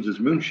locations is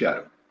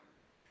Moonshadow.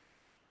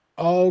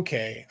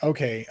 Okay.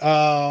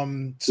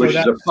 So which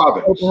is a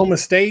province. Oklahoma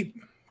State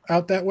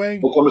out that way?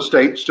 Oklahoma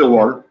State,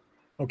 Stillwater.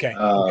 Okay.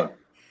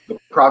 The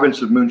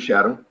province of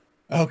Moonshadow.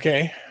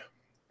 Okay.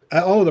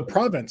 The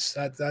province.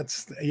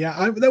 That's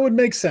that would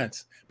make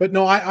sense. But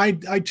no,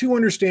 I too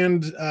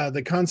understand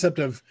the concept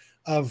of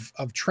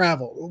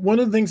travel. One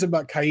of the things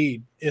about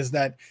Caid is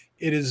that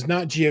it is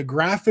not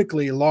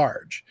geographically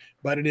large,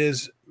 but it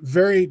is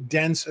very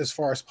dense as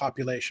far as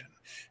population.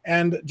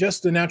 And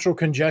just the natural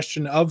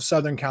congestion of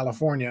Southern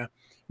California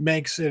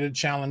makes it a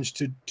challenge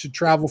to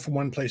travel from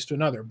one place to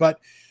another. But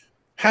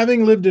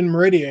having lived in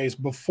Meridies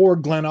before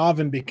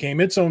Glenavon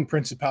became its own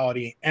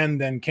principality and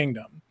then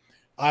kingdom,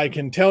 I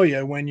can tell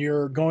you when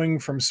you're going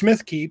from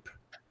Smith Keep,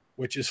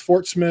 which is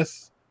Fort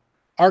Smith,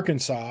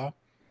 Arkansas,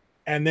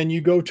 and then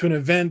you go to an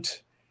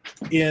event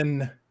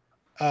in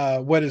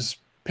what is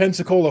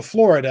Pensacola,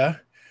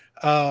 Florida,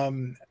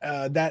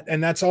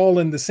 that's all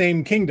in the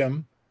same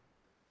kingdom.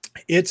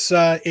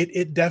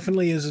 It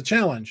definitely is a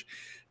challenge,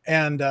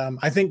 and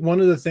I think one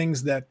of the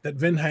things that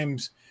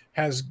Vindheim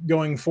has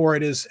going for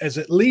it is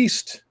at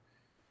least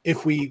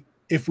if we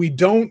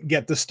don't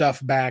get the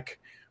stuff back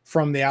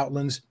from the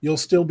Outlands, you'll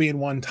still be in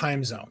one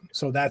time zone,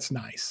 so that's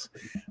nice.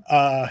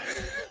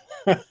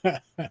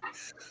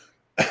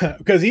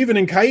 Because even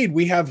in Caid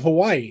we have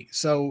Hawaii,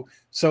 so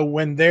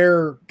when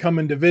they're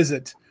coming to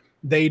visit,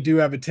 they do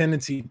have a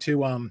tendency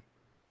to oh,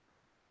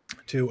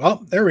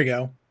 there we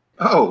go.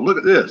 Oh, look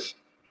at this.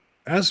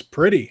 That's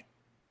pretty.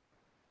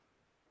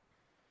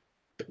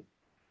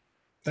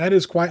 That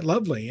is quite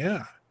lovely.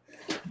 Yeah.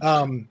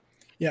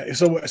 Yeah.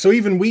 So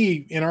even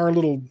we, in our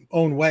little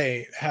own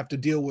way, have to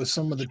deal with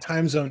some of the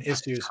time zone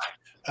issues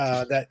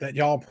that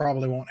y'all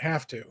probably won't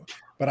have to.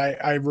 But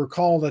I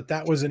recall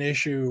that was an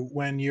issue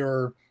when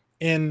you're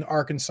in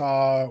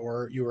Arkansas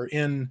or you were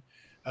in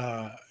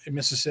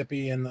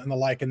Mississippi and the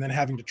like, and then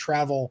having to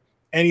travel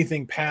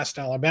anything past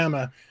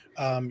Alabama,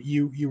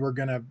 you were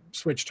going to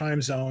switch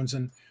time zones.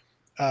 And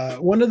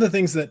one of the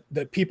things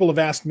that people have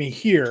asked me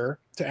here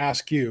to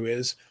ask you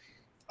is,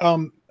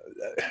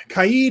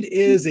 Caid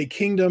is a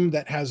kingdom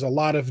that has a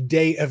lot of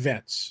day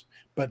events,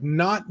 but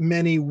not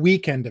many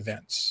weekend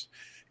events.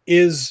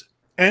 Is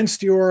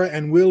Anstiora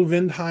and will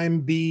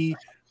Vindheim be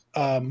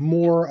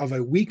more of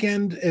a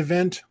weekend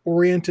event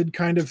oriented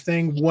kind of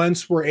thing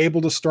once we're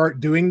able to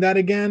start doing that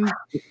again?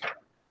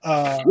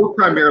 We're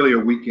primarily a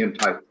weekend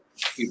type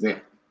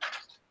event.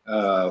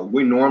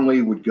 We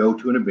normally would go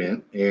to an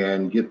event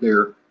and get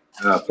there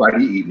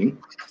Friday evening,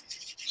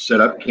 set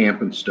up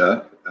camp and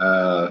stuff,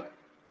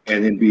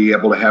 and then be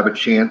able to have a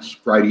chance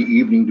Friday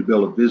evening to be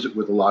able to visit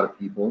with a lot of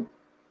people,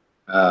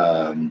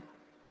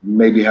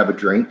 maybe have a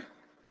drink,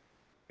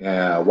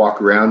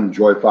 walk around,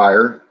 enjoy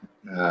fire.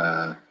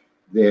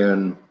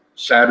 Then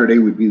Saturday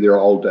we'd be there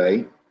all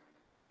day,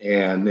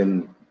 and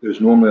then there's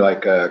normally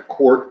like a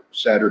court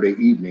Saturday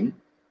evening,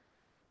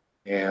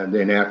 and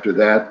then after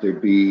that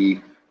there'd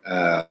be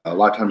a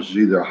lot of times it's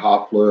either a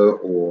hafla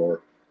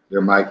or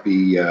there might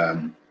be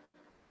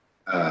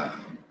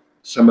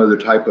some other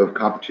type of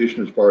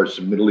competition as far as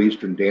some Middle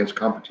Eastern dance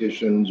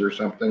competitions or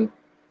something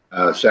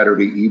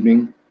Saturday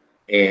evening,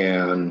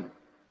 and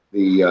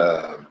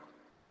the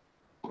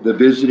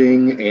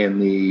visiting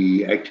and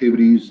the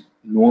activities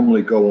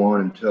normally go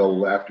on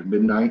until after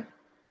midnight,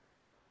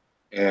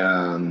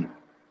 and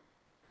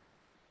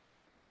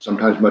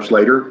sometimes much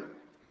later.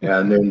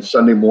 And then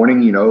Sunday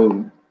morning, you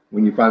know,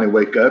 when you finally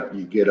wake up,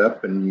 you get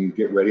up and you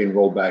get ready and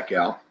roll back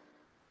out.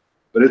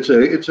 But it's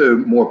a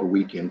more of a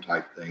weekend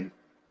type thing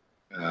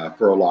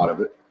for a lot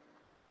of it.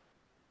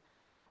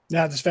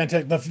 Yeah, that's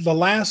fantastic. The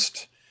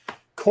last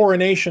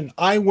coronation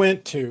I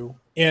went to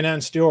in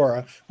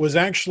Ansteora was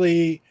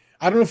actually,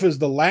 I don't know if it was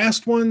the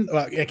last one.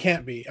 It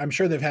can't be. I'm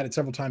sure they've had it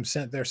several times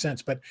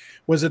since, but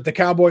was it the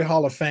Cowboy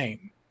Hall of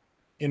Fame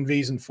in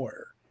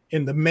Wiesenfeuer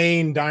in the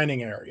main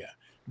dining area?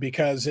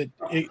 Because it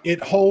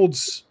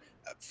holds,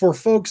 for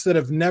folks that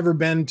have never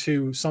been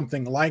to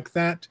something like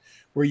that,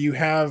 where you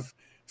have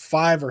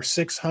 500 or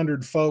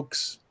 600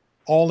 folks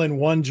all in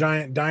one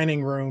giant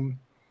dining room,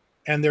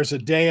 and there's a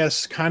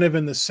dais kind of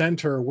in the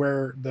center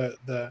where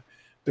the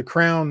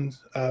crown,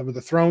 where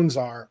the thrones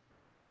are.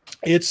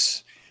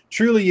 It's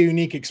truly a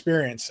unique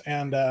experience,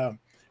 and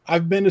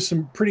I've been to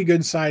some pretty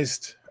good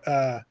sized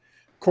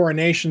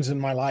coronations in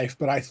my life,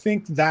 but I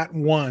think that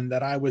one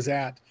that I was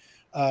at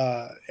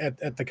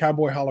the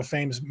Cowboy Hall of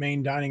Fame's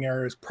main dining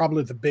area is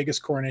probably the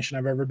biggest coronation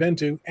I've ever been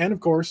to, and of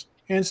course,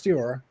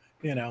 Ansteora,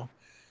 you know.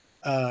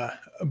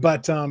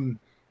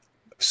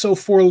 So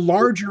for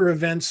larger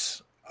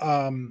events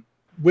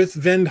with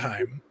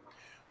Vindheim,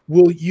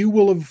 you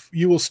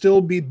will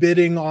still be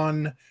bidding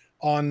on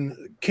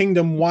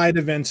kingdom-wide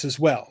events as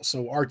well.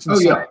 So arts and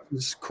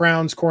sciences,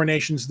 crowns,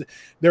 coronations.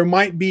 There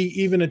might be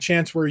even a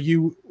chance where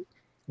you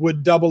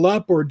would double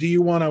up, or do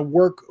you want to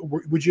work?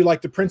 Would you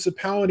like the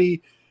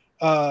Principality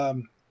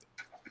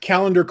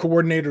calendar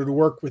coordinator to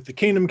work with the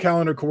Kingdom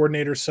calendar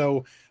coordinator,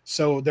 so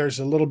there's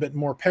a little bit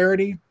more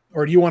parity,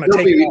 or do you want to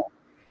take it all?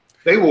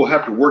 They will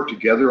have to work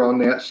together on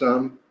that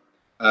some.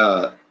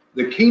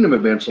 The Kingdom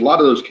events, a lot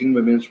of those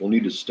Kingdom events will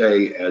need to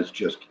stay as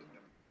just Kingdom.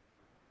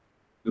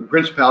 The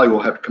Principality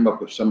will have to come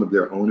up with some of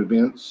their own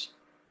events.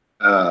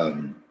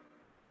 The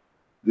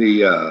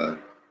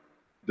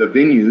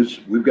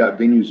venues, we've got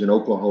venues in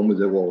Oklahoma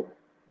that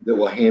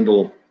will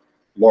handle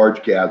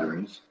large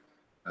gatherings.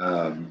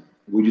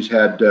 We just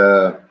had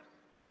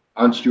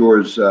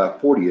Ansteora's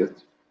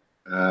 40th,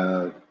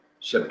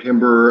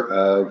 September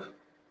of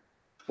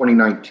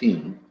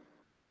 2019.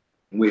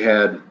 We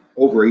had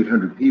over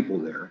 800 people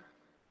there,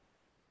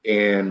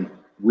 and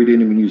we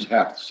didn't even use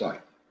half the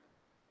site.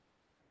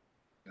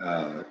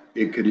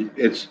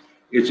 It's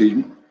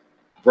a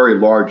very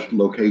large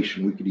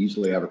location. We could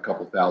easily have a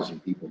couple thousand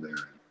people there,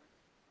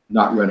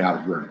 not run out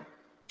of room.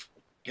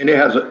 And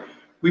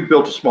we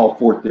built a small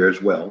fort there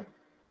as well.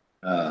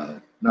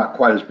 Not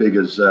quite as big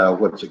as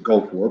what's at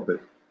Gulf War,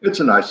 but it's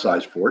a nice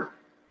size fort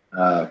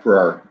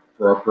for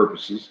our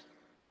purposes.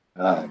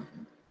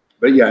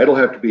 But yeah, they'll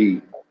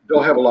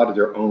have a lot of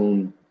their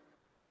own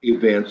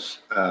events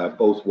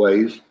both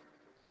ways,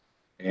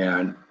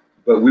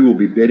 but we will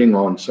be bidding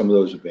on some of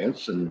those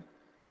events and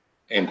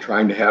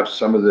trying to have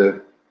some of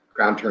the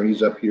crown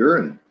tourneys up here,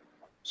 and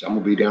some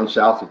will be down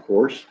south, of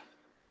course.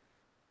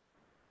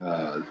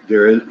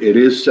 It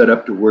is set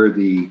up to where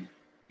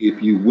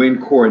if you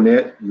win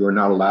coronet, you are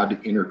not allowed to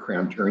enter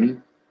crown tourney.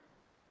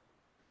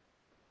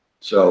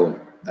 So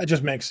that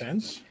just makes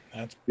sense.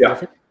 That's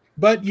perfect.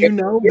 But there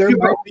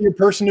might be a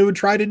person who would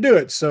try to do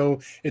it. So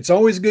it's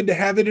always good to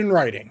have it in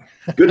writing.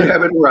 Good to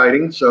have it in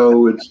writing.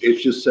 So it's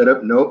just set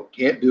up. Nope,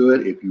 can't do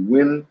it. If you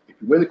win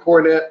the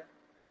coronet,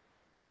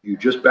 you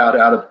just bowed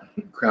out of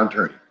crown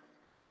tourney.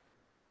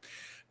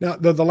 Now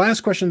the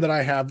last question that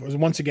I have was,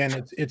 once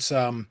again, it's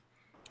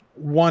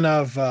one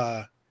of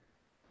the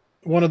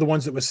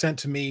ones that was sent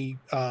to me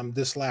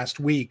this last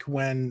week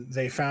when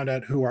they found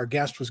out who our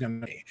guest was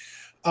going to be.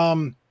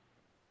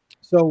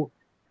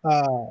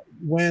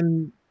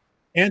 When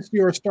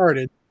Ansteora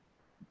started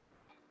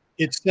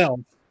itself,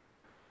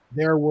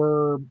 there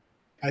were,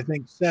 I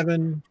think,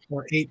 7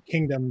 or 8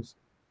 kingdoms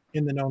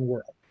in the known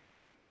world,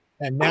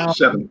 and now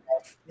 7.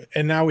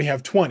 And now we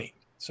have 20.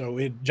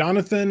 So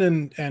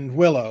Jonathan and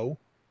Willow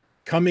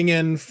coming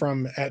in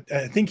from,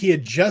 I think he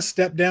had just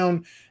stepped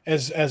down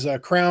as a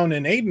crown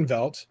in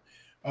Aidenvelt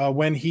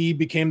when he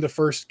became the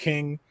first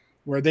king,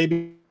 where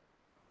they.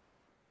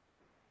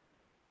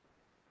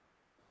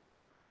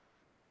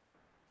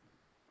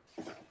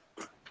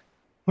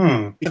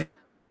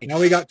 Now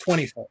we got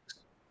 20 folks,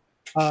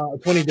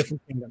 20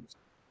 different kingdoms.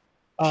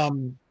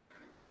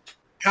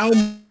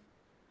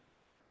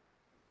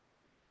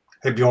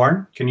 Hey,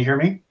 Bjorn, can you hear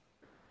me?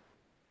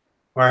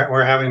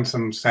 We're having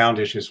some sound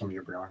issues from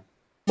you, Bjorn.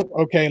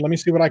 Okay, let me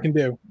see what I can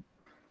do.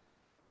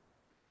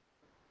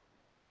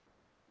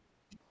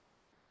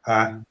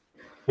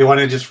 You want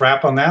to just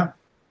wrap on that?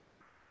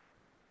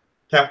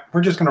 Yeah,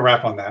 we're just going to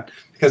wrap on that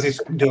because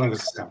he's dealing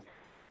with stuff.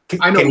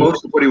 I know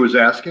most of what he was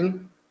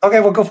asking. Okay,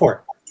 well, go for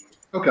it.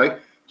 Okay,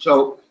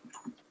 so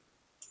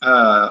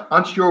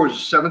Anstior was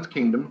the 7th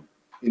kingdom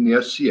in the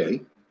SCA.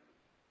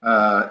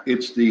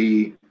 It's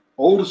the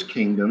oldest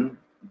kingdom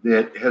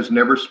that has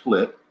never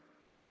split,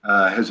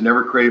 has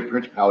never created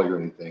principality or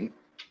anything.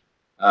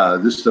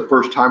 This is the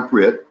first time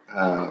for it.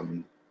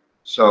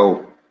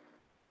 So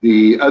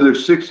the other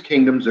 6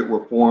 kingdoms that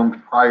were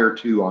formed prior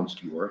to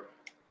Anstior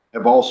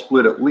have all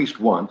split at least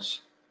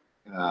once.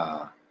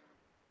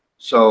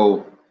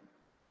 So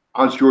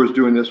Anstior is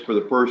doing this for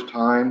the first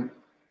time.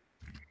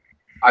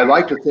 I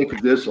like to think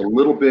of this a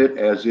little bit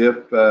as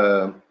if,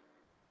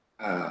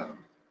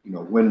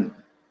 when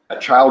a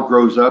child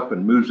grows up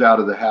and moves out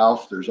of the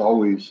house, there's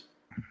always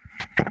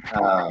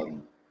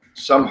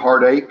some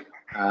heartache.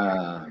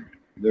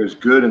 There's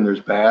good and there's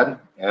bad.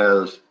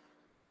 As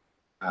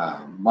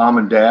mom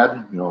and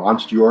dad,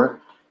 Anstior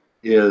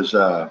is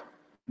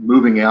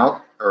moving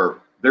out, or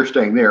they're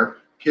staying there.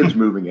 Kids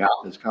moving out.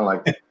 It's kind of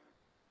like,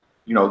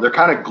 they're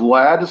kind of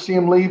glad to see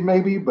him leave,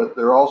 maybe, but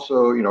they're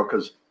also,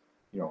 because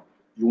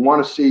you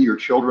want to see your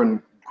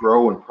children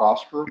grow and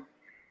prosper,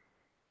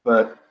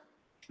 but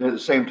at the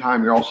same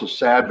time, you're also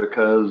sad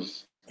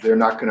because they're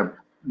not going to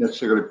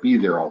necessarily be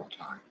there all the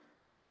time.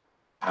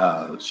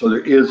 So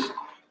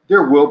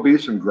there will be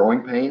some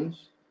growing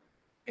pains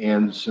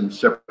and some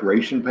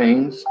separation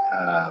pains.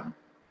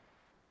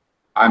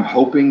 I'm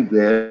hoping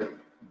that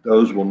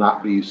those will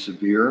not be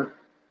severe,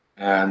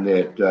 and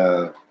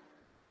that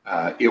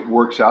it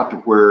works out to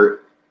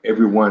where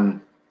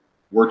everyone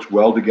works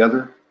well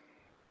together,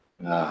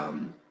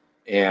 and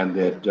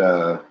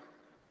that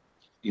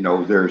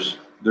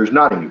there's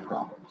not any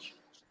problems.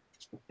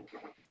 Do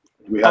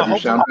we have your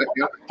sound back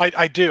now?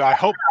 I do. I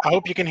hope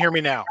you can hear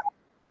me now.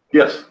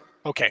 Yes.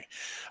 Okay.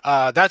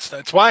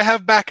 That's why I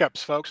have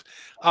backups, folks.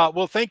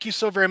 Well, thank you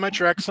so very much,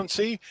 Your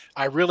Excellency.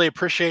 I really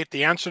appreciate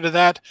the answer to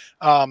that.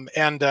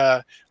 And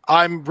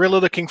I'm really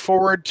looking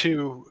forward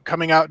to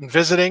coming out and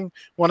visiting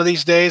one of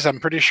these days. I'm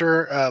pretty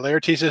sure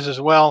Laertes is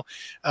as well.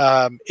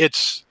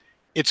 It's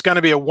going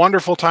to be a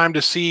wonderful time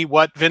to see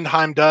what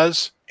Vindheim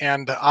does.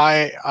 And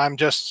I'm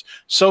just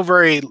so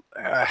very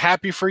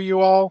happy for you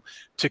all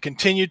to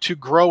continue to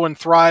grow and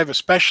thrive,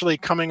 especially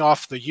coming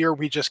off the year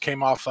we just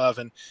came off of.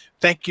 And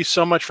thank you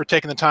so much for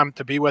taking the time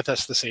to be with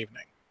us this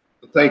evening.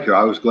 Thank you.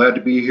 I was glad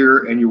to be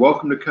here, and you're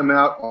welcome to come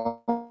out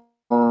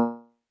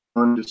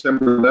on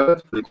December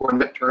 11th for the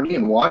Coronet tourney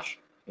and watch.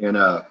 And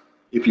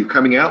if you're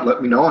coming out,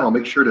 let me know, and I'll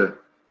make sure to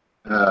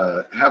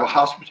have a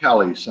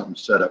hospitality something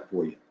set up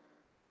for you.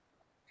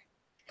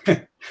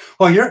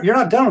 Well, you're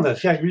not done with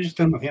us yet. You're just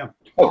done with him.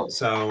 Oh,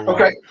 so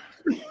okay.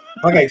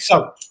 Okay,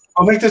 so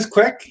I'll make this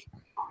quick.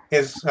 It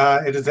is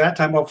that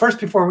time. Well, first,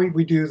 before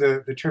we do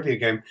the trivia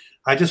game,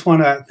 I just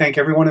want to thank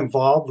everyone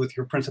involved with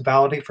your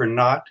principality for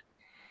not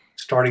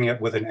starting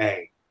it with an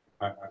A.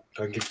 I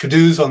give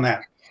kudos on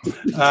that.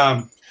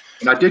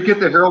 And I did get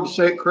the Herald to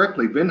say it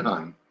correctly,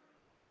 Vindheim.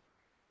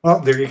 Well,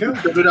 there you go. He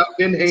started out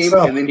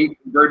Vindheim, and then he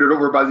converted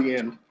over by the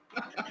end.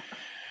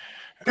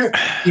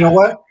 You know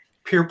what?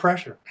 Peer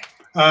pressure.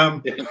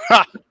 Hey,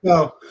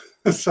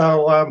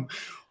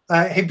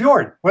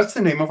 Bjorn, what's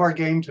the name of our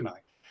game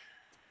tonight?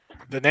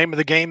 The name of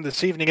the game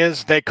this evening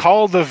is They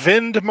Call the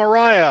Vind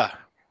Mariah.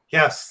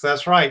 Yes,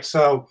 that's right.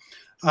 So,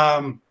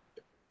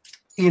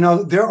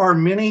 there are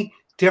many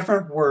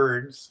different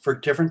words for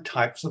different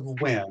types of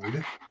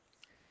wind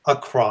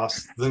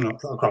across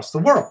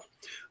the world.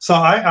 So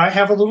I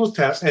have a little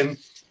test, and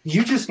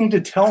you just need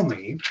to tell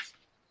me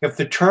if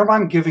the term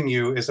I'm giving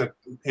you is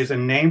a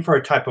name for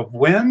a type of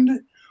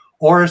wind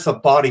or is a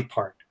body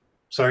part.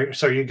 So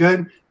you're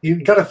good?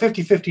 You got a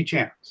 50-50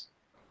 chance.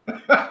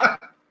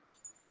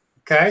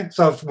 Okay,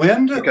 so it's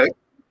wind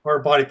or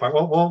body part.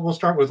 Well, we'll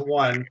start with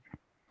one.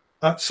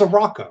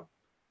 Sirocco.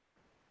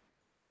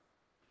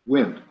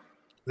 Wind.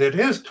 That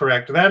is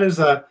correct. That is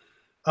a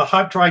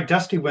hot, dry,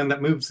 dusty wind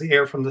that moves the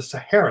air from the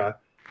Sahara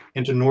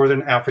into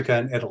northern Africa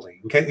and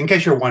Italy, in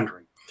case you're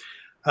wondering.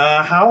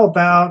 How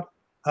about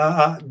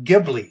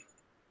Ghibli?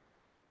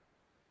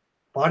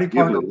 Body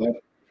part? Ghibli,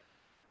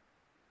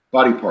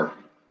 body part.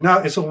 No,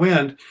 it's a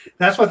wind.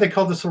 That's what they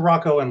call the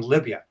Sirocco in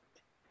Libya.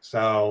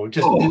 So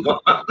just in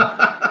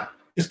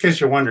case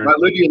you're wondering. My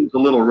Libyan's a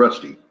little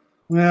rusty.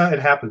 Well, it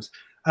happens.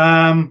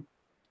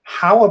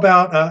 How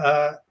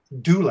about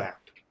dewlap?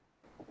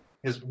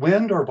 Is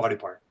wind or body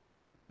part?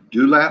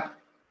 Dewlap?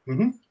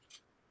 Mm-hmm.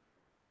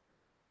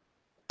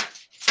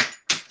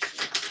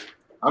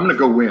 I'm going to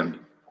go wind.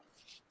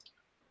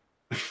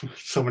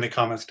 So many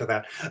comments to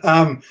that.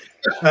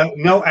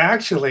 No,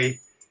 actually,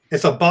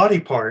 it's a body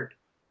part,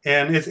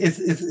 and it's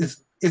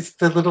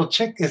the little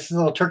it's the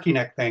little turkey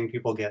neck thing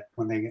people get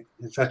when they get.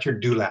 That's your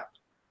dewlap.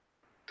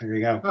 There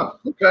you go. Oh,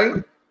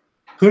 okay.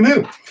 Who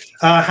knew?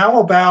 How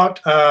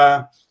about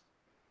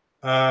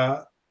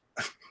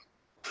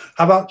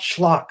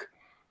schlock?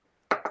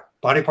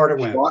 Body part of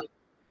wind.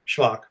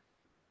 Schlock.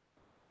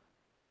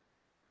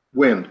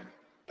 Wind.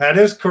 That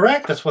is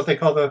correct. That's what they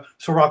call the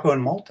Sirocco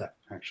in Malta,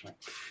 actually.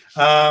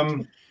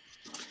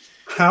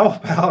 How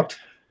about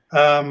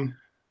a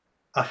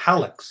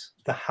hallux?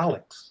 The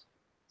hallux.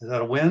 Is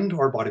that a wind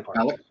or body part?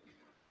 Alex?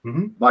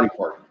 Mm-hmm. Body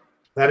part.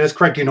 That is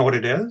correct. Do you know what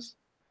it is?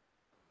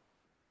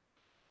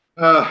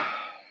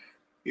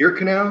 Ear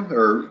canal,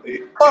 or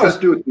Oh. let's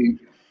do it.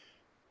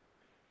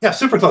 Yeah,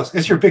 super close.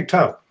 It's your big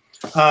toe.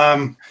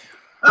 It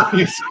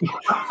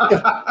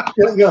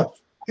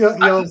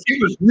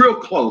was real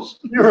close.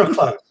 You're real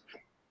close.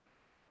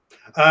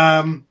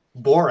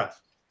 Bora.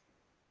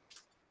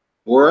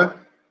 Bora?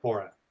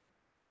 Bora.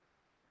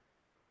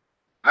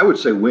 I would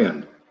say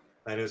wind.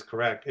 That is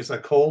correct. It's a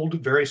cold,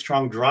 very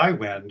strong, dry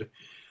wind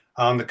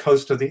on the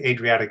coast of the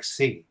Adriatic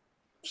Sea.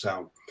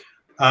 So,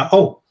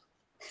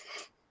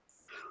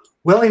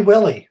 Willy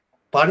Willy,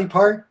 body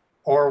part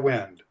or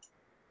wind?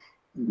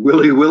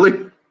 Willy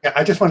Willy? Yeah,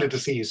 I just wanted to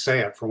see you say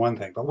it for one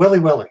thing, but Willy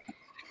Willy.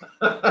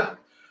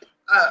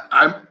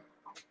 I'm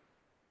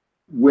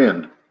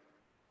wind.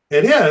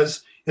 It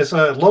is. It's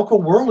a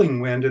local whirling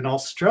wind in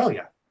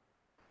Australia.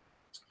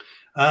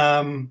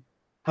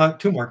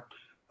 Two more.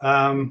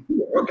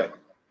 Okay.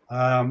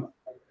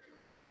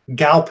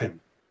 Galpin.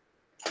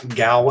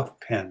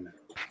 Galpin.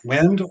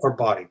 Wind or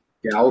body?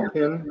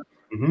 Galpin?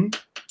 Mm-hmm.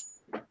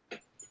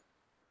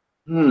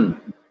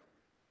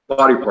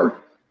 Body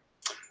part.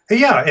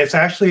 Yeah, it's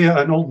actually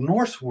an Old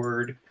Norse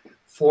word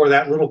for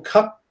that little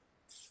cup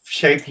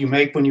shape you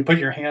make when you put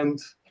your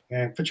hands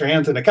in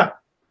a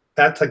cup.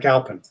 That's a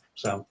galpin.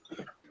 So,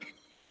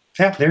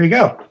 yeah, there you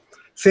go.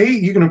 See,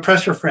 you can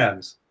impress your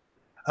friends.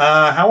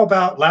 How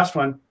about last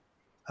one?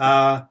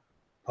 A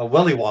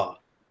willy-wah.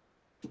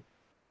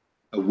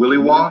 A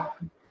willy-wah?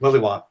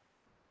 Willy-wah.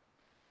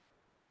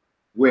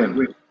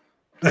 Wind.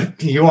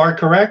 You are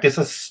correct. It's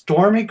a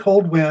stormy,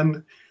 cold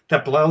wind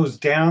that blows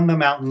down the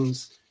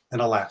mountains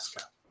in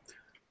Alaska.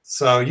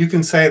 So you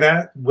can say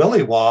that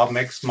willy-wah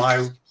makes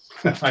my,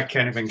 I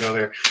can't even go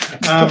there.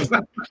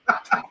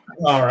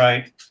 All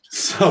right.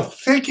 So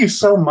thank you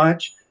so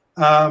much.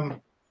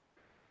 Man,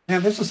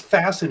 this was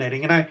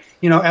fascinating. And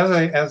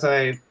as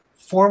a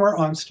former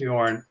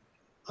Onstjorn,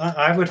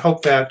 I would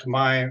hope that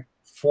my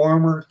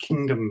former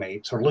kingdom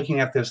mates are looking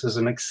at this as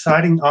an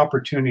exciting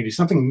opportunity,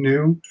 something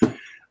new.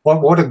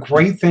 What a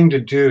great thing to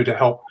do to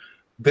help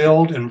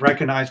build and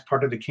recognize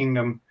part of the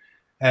kingdom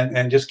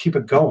and just keep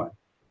it going.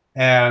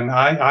 And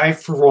I,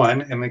 for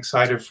one, am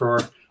excited for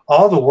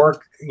all the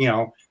work,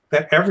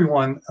 that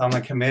everyone on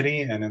the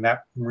committee and in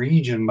that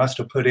region must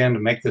have put in to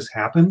make this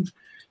happen.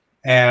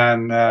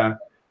 And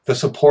the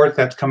support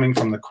that's coming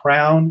from the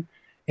Crown.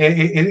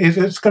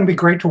 It's going to be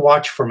great to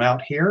watch from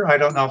out here. I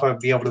don't know if I'll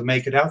be able to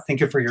make it out. Thank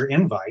you for your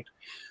invite.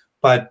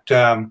 But,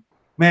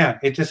 man,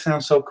 it just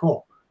sounds so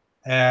cool.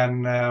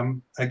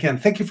 And, again,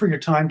 thank you for your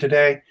time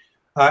today.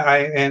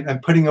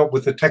 And putting up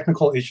with the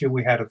technical issue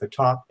we had at the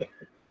top.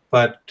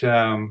 But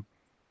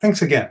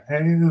thanks again.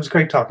 It was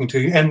great talking to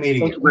you and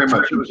meeting you. Thank you very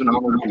much. It was an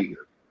honor to be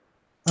here.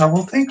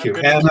 Well, thank you.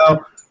 And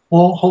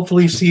we'll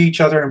hopefully see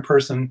each other in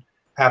person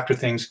after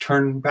things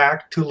turn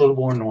back to a little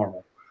more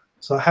normal.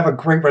 So have a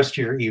great rest of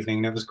your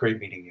evening. It was great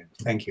meeting you.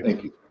 Thank you.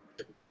 Thank you.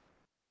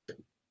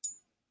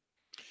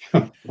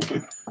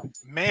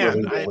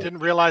 Man, I didn't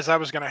realize I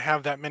was going to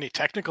have that many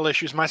technical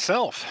issues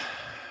myself.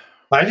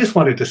 I just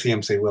wanted to see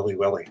him say Willy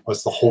Willy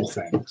was the whole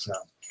thing. So.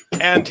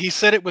 And he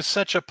said it was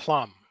such a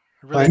plum.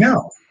 Really. I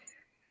know.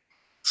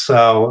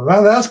 So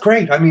that's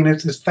great. I mean,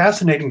 it's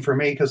fascinating for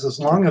me because as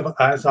long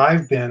as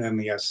I've been in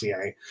the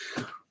SCA,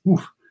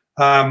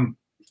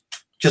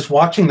 just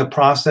watching the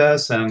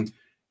process and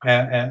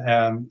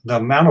the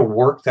amount of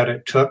work that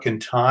it took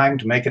and time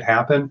to make it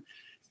happen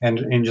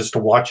and just to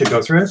watch it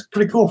go through, it's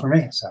pretty cool for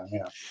me. So,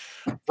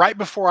 Right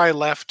before I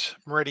left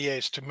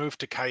Meridies to move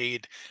to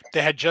Caid,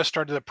 they had just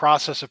started the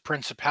process of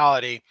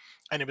Principality,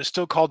 and it was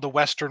still called the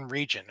Western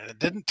Region. And it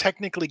didn't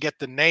technically get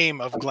the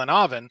name of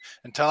Glenavon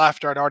until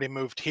after I'd already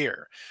moved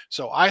here.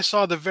 So I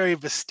saw the very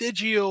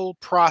vestigial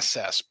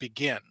process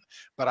begin,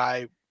 but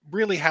I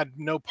really had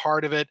no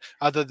part of it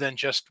other than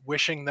just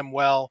wishing them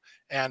well.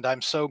 And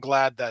I'm so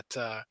glad that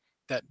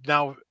that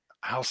now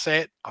I'll say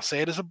it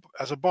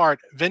as a bard,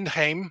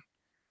 Vindheim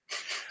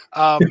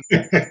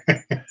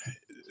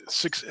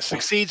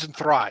succeeds and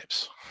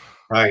thrives.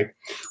 Right.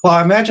 Well,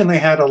 I imagine they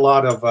had a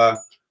lot of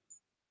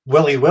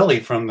Willy Willy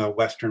from the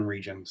Western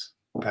regions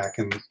back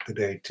in the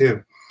day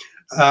too.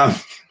 I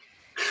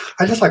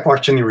just like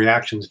watching the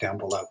reactions down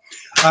below.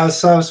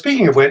 So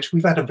speaking of which,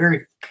 we've had a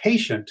very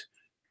patient,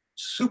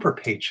 super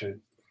patient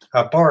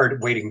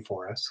bard waiting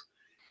for us.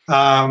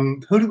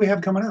 Who do we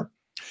have coming up?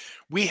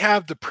 We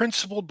have the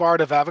principal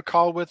bard of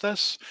Avacal with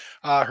us,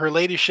 her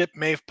ladyship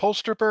Medb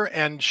Polestripper,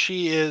 and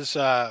she is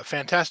a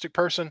fantastic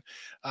person,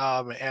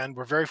 and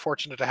we're very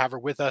fortunate to have her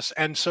with us,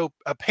 and so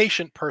a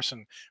patient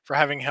person for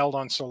having held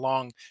on so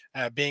long,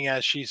 being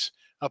as she's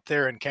up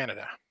there in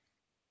Canada.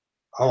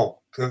 Oh,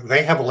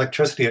 they have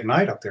electricity at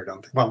night up there,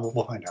 don't they? Well,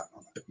 we'll find out.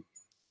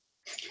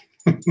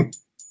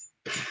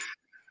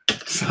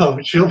 So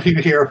she'll be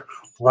here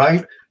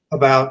right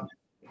about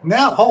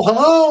now. Oh,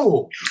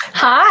 hello.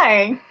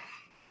 Hi.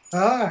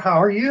 How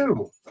are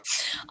you?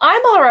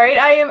 I'm all right.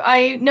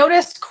 I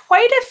noticed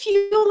quite a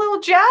few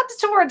little jabs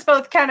towards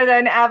both Canada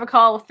and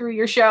Avacal through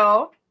your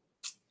show.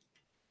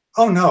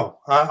 Oh, no.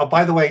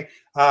 By the way,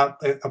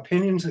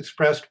 opinions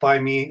expressed by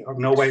me are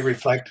no way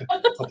reflect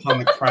upon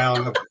the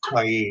crown of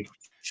Caid.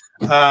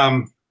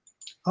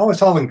 Oh,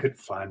 it's all in good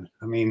fun.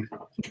 I mean,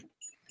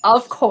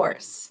 of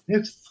course.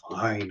 It's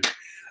fine.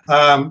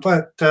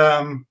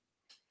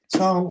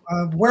 So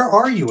where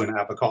are you in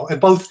Avacal?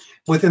 Both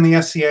within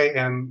the SCA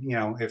and,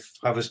 if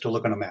I was to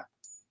look on a map.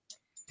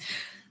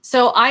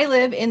 So I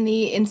live in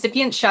the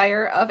Incipient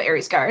Shire of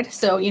Aresgard.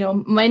 So,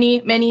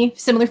 many, many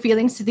similar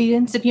feelings to the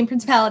Incipient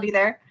Principality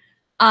there,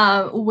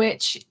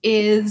 which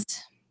is,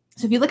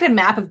 so if you look at a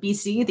map of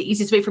BC, the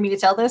easiest way for me to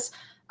tell this,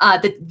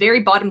 the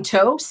very bottom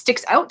toe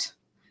sticks out,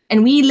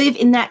 and we live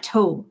in that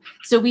toe.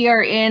 So we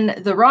are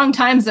in the wrong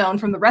time zone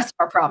from the rest of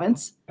our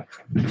province,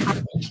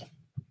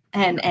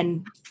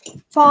 and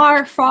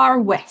far, far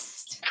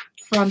west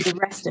from the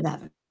rest of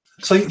Avacal.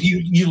 So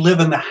you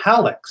live in the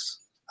Hallux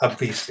of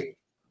BC,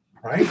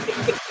 right?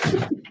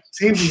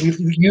 See,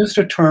 we've used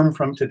a term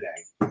from today.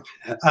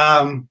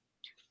 And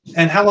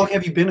how long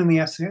have you been in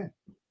the SCA?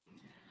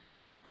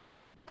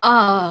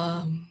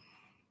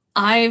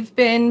 I've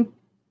been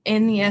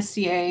in the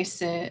SCA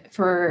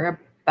for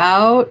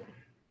about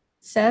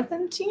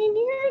 17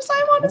 years,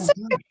 I want to say.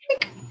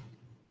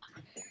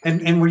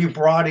 And were you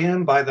brought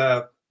in by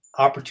the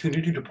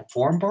opportunity to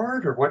perform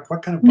Bard, or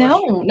what kind of?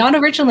 No, not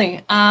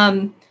originally.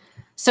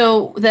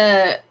 So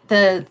the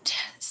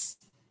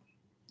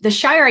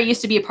Shire I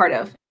used to be a part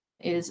of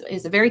is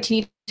a very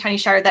teeny tiny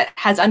Shire that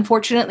has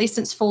unfortunately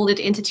since folded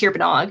into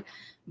Tirbanog,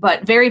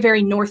 but very,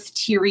 very North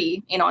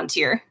Tiery in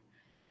Ontier.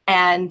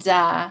 And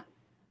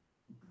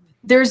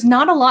there's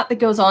not a lot that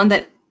goes on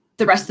that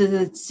the rest of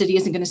the city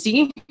isn't going to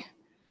see.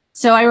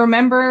 So I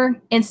remember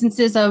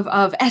instances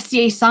of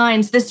SCA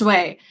signs this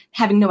way,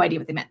 having no idea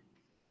what they meant.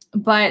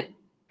 But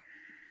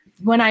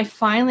when I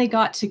finally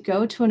got to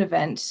go to an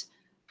event,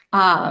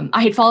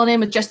 I had fallen in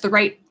with just the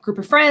right group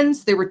of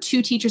friends. There were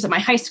 2 teachers at my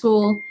high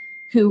school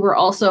who were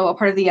also a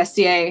part of the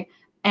SCA.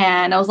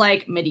 And I was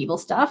like, medieval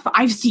stuff.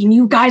 I've seen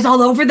you guys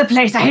all over the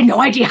place. I had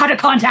no idea how to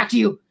contact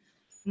you.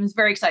 I was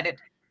very excited.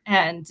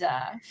 And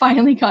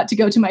finally got to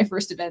go to my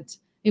first event.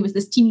 It was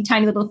this teeny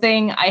tiny little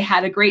thing. I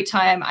had a great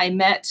time. I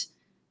met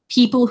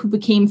people who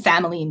became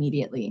family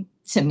immediately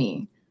to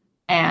me.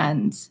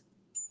 And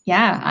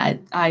yeah,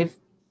 I've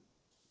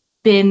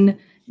been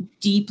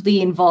deeply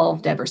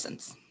involved ever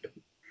since.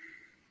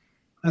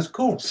 That's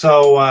cool.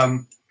 So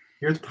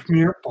you're the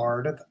premier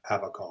Bard of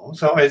Avacal.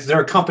 So is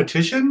there a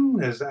competition?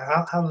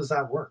 How does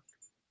that work?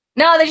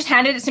 No, they just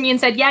handed it to me and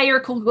said, yeah, you're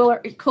a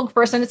cool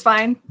person. It's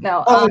fine.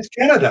 No. Oh, it's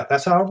Canada.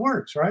 That's how it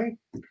works, right?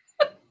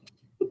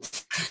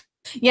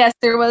 Yes,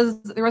 there was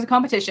a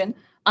competition.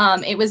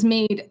 It was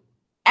made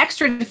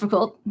extra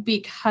difficult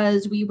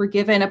because we were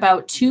given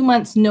about 2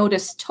 months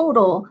notice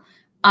total.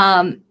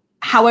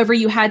 However,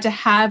 you had to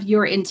have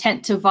your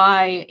intent to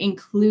vie,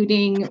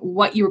 including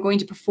what you were going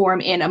to perform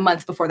in a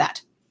month before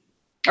that,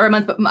 or a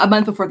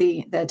month before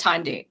the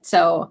time date.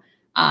 So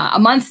a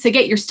month to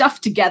get your stuff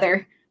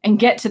together and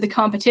get to the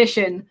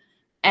competition.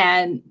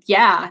 And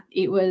yeah,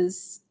 it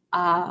was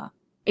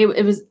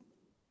it was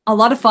a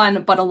lot of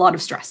fun, but a lot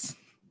of stress.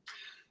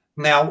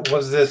 Now,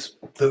 was this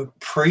the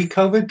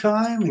pre-COVID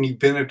time, and you've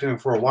been doing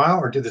it for a while,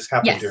 or did this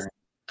happen during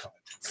COVID?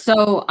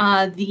 So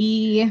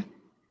the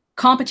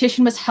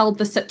competition was held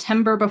the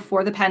September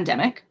before the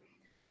pandemic,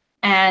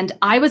 and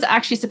I was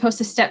actually supposed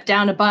to step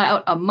down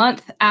about a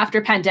month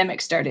after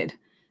pandemic started,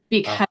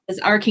 because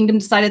our kingdom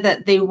decided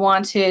that they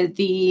wanted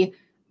the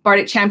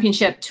Bardic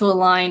Championship to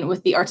align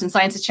with the Arts and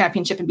Sciences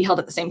Championship and be held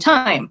at the same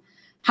time.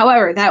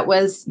 However, that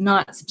was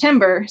not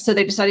September, so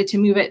they decided to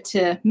move it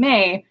to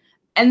May,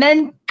 and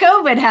then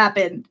COVID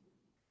happened.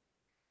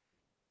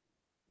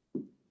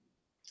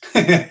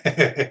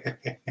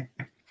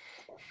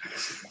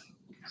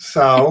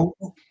 So,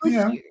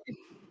 yeah,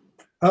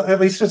 at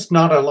least it's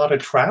not a lot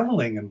of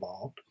traveling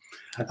involved.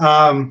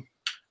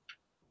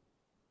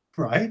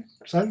 Right?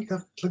 So you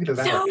got to look at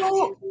that.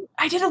 So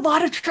I did a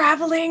lot of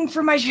traveling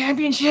for my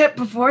championship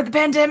before the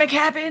pandemic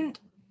happened.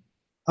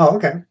 Oh,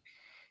 okay.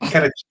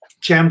 Kind of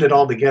jammed it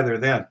all together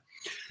then.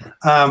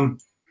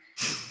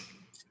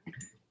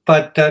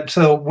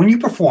 So when you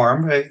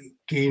perform,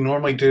 do you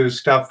normally do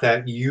stuff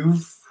that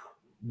you've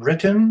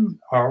written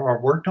or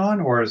worked on,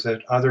 or is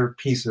it other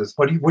pieces?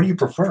 What do you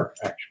prefer,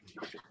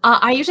 actually?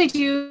 I usually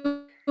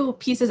do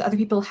pieces other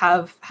people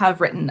have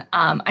written.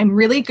 I'm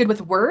really good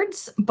with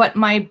words, but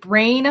my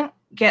brain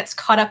gets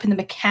caught up in the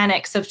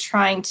mechanics of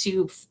trying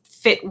to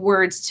fit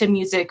words to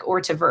music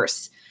or to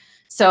verse.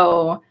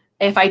 So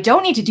if I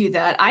don't need to do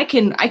that, I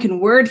can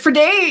word for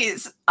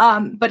days.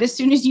 But as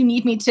soon as you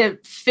need me to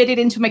fit it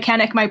into a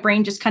mechanic, my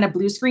brain just kind of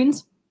blue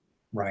screens.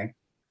 Right.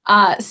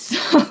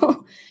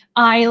 So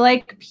I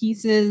like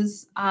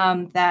pieces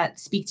that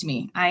speak to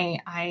me.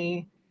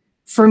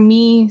 For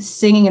me,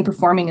 singing and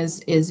performing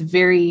is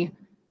very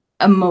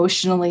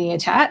emotionally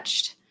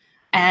attached.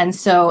 And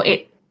so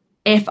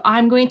if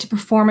I'm going to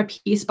perform a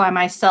piece by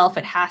myself,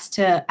 it has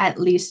to at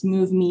least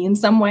move me in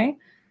some way.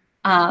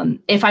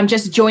 If I'm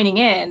just joining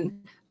in,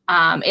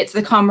 it's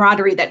the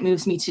camaraderie that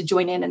moves me to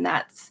join in, and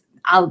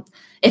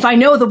if I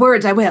know the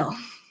words, I will.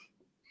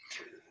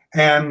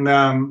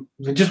 And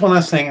just one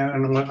last thing,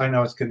 and I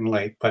know it's getting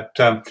late, but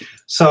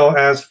so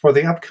as for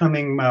the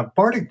upcoming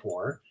Bardic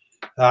War,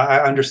 I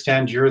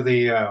understand you're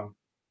the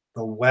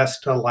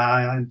West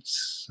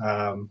Alliance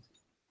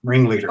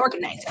ringleader.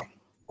 Organizer.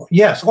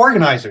 Yes,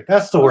 organizer.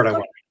 That's the word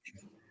I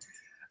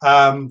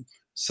want.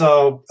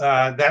 So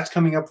that's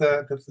coming up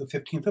the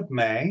 15th of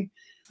May.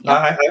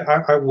 Yep.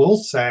 I will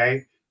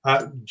say,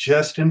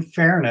 just in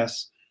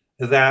fairness,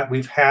 that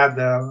we've had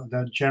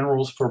the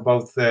generals for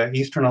both the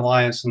Eastern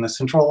Alliance and the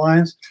Central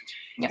Alliance,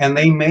 yep. And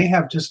they may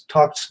have just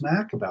talked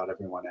smack about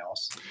everyone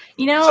else.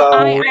 You know, so,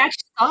 I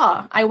actually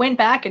saw, I went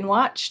back and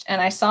watched,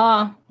 and I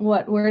saw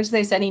what words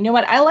they said. You know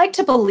what? I like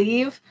to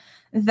believe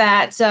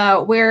that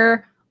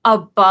we're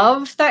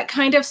above that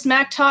kind of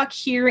smack talk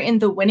here in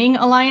the winning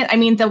alliance. I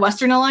mean, the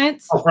Western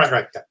Alliance. Oh,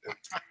 right.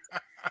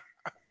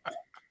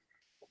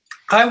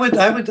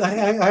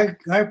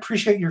 I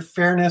appreciate your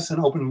fairness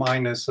and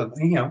open-mindedness. Of,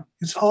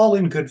 it's all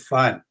in good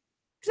fun.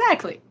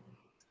 Exactly.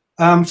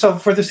 So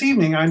for this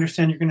evening, I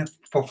understand you're going to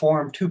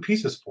perform 2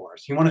 pieces for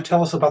us. You want to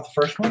tell us about the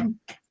first one?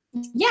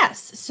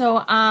 Yes.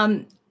 So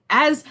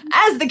as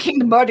the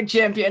Kingdom Bardic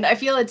champion, I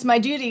feel it's my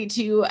duty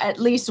to at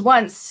least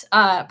once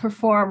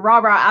perform Rah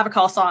Rah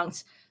Avacal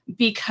songs,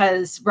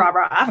 because Rah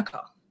Rah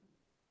Avacal.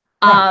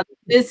 Right.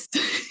 This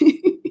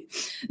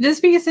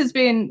piece has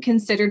been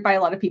considered by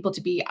a lot of people to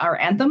be our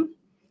anthem.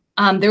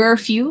 There are a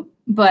few,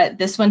 but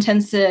this one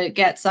tends to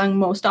get sung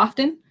most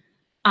often.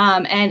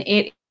 And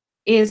it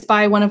is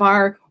by one of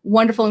our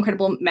wonderful,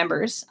 incredible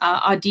members,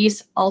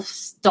 Adis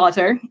Ulf's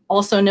daughter,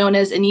 also known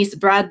as Anise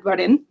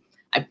Bradwardin.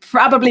 I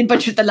probably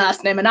butchered the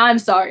last name, and I'm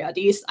sorry,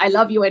 Adis. I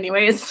love you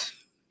anyways.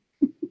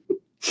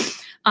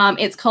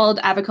 It's called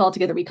Avacal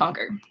Together We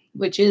Conquer,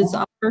 which is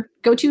our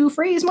go-to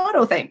phrase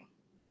motto thing.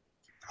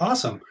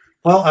 Awesome.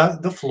 Well,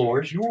 the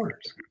floor is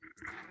yours.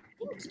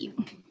 Thank you.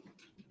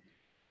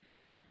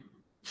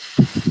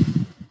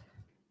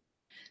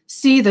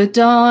 See the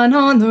dawn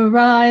on the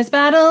rise,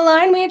 battle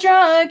line we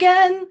draw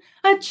again.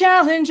 A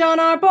challenge on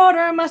our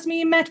border must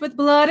be met with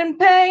blood and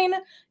pain.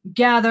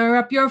 Gather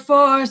up your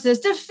forces,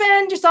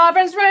 defend your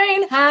sovereign's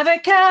reign.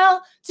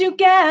 Avacal,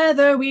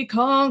 together we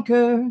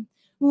conquer.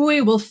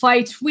 We will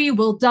fight, we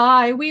will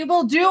die, we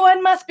will do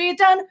what must be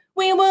done.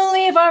 We will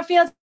leave our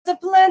fields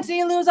of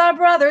plenty, lose our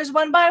brothers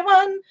one by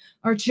one.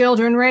 Our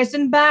children raised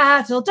in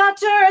battle,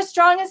 daughter as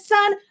strong as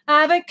son.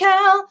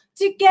 Avacal,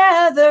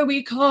 together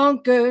we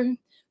conquer.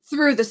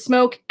 Through the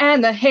smoke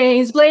and the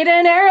haze, blade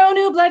and arrow,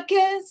 new blood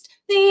kissed.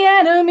 The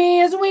enemy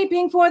is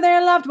weeping for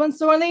their loved ones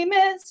sorely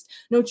missed.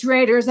 No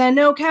traitors and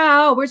no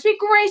cowards, we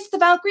grace the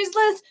Valkyries'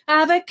 list.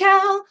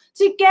 Avacal,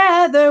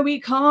 together we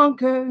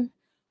conquer.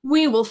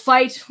 We will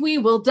fight, we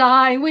will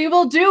die, we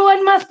will do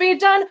what must be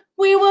done.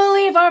 We will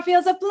leave our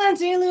fields of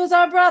plenty, lose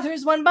our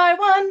brothers one by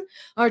one.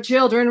 Our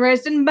children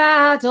raised in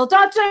battle,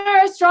 daughter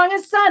as strong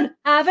as son.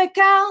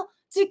 Avacal,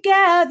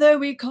 together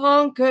we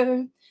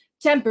conquer.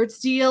 Tempered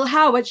steel,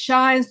 how it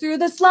shines through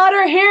the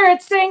slaughter, hear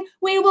it sing.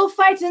 We will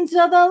fight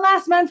until the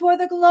last man for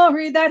the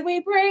glory that we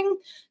bring.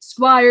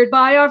 Squired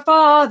by our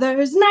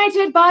fathers,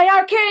 knighted by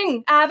our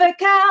king.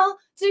 Avacal,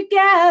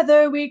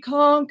 together we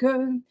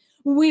conquer.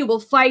 We will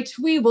fight,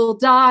 we will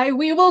die,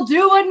 we will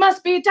do what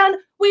must be done.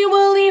 We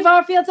will leave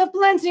our fields of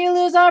plenty,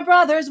 lose our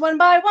brothers one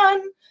by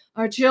one.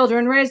 Our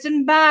children raised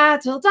in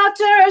battle,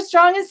 daughter as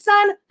strong as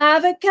son.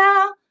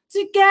 Avacal,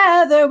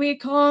 together we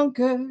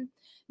conquer.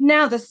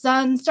 Now the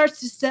sun starts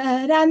to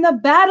set and the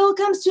battle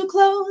comes to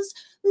close.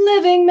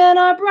 Living men,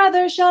 our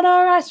brothers, shut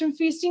our eyes from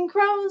feasting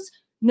crows.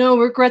 No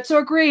regrets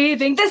or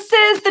grieving, this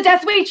is the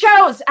death we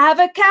chose.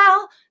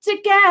 Avacal,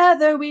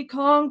 together we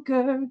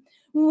conquer.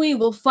 We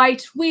will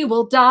fight, we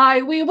will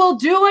die, we will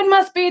do what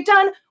must be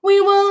done. We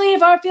will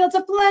leave our fields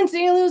of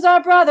plenty, lose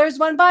our brothers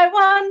one by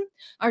one.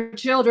 Our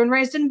children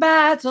raised in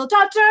battle,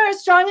 daughter as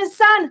strong as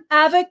son.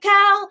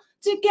 Avacal,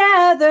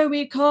 together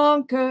we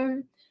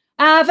conquer.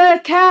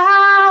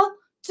 Avacal,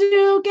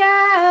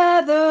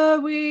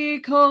 together we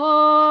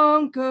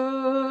conquer.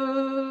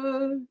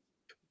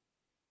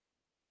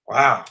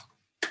 Wow,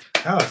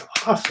 that was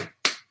awesome.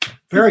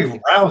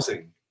 Very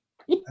rousing.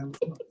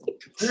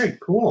 Very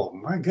cool.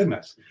 My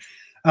goodness.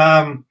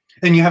 And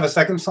you have a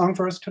second song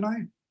for us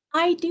tonight?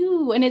 I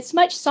do, and it's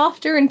much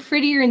softer and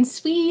prettier and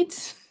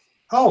sweet.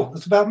 Oh,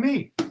 it's about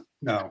me.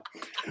 No.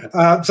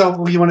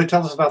 So you want to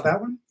tell us about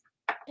that one?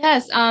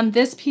 Yes,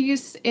 this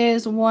piece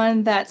is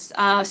one that's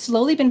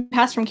slowly been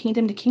passed from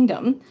kingdom to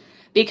kingdom,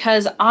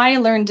 because I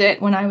learned it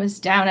when I was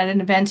down at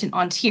an event in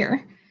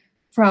Ontario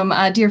from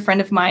a dear friend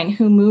of mine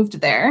who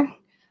moved there.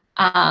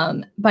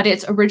 But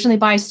it's originally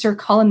by Sir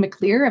Colin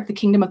MacLear of the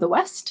Kingdom of the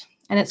West,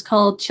 and it's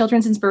called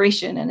Children's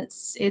Inspiration, and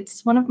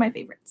it's one of my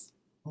favorites.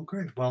 Oh,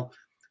 great. Well,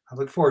 I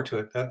look forward to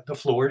it. The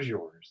floor is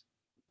yours.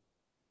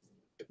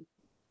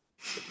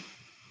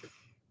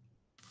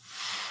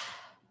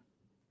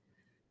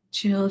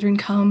 Children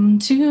come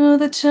to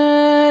the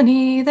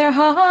tourney, their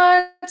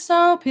hearts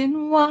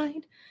open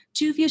wide,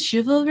 to view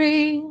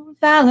chivalry,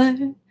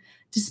 valor,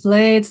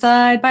 displayed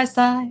side by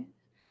side,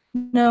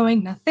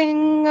 knowing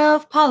nothing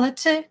of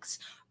politics,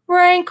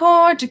 rank,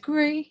 or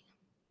degree,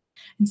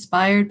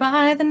 inspired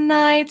by the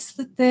knights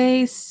that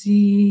they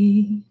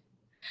see.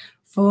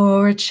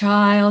 For a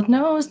child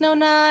knows no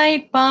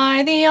knight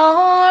by the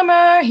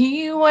armor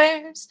he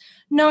wears,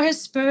 nor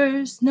his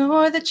spurs,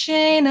 nor the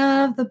chain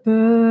of the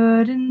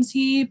burdens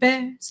he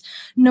bears,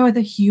 nor the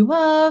hue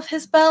of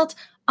his belt,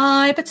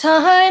 aye,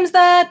 betimes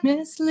that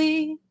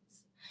misleads.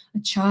 A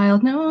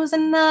child knows a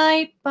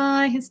knight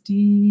by his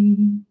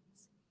deeds.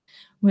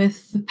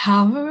 With the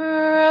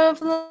power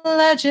of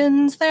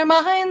legends, their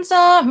minds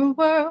are a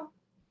whirl,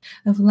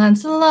 of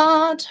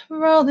Lancelot,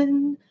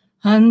 Roland,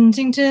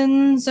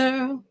 Huntington's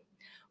Earl,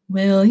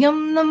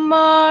 William the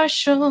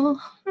Marshal,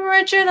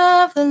 Richard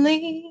of the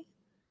Lee.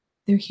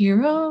 They're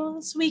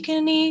heroes we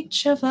can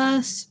each of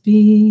us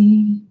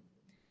be.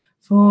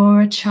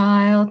 For a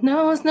child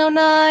knows no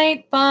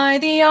knight by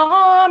the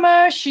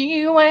armor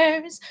she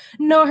wears,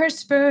 nor her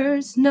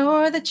spurs,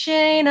 nor the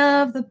chain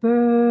of the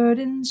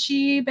burdens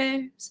she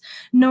bears,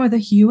 nor the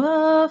hue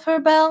of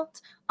her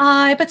belt,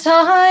 aye,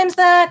 betimes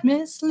that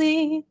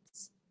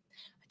misleads.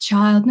 A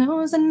child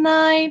knows a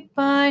knight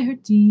by her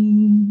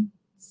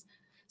deeds.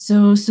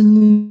 So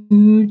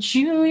salute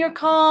you, your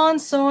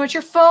consort,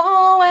 your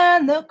foe,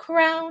 and the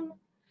crown,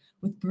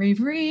 with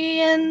bravery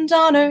and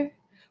honor,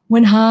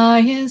 when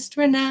highest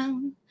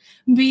renown.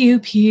 Be you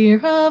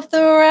peer of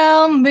the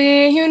realm,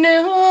 be you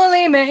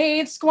newly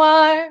made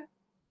squire.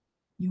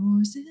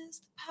 Yours is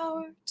the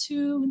power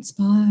to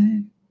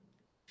inspire.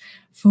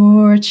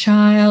 For a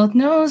child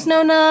knows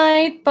no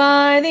knight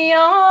by the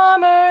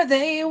armor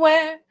they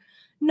wear,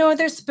 nor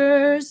their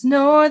spurs,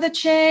 nor the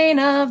chain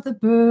of the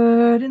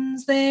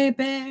burdens they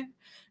bear,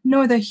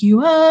 nor the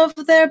hue of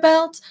their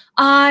belt,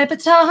 aye,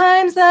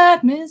 betimes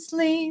that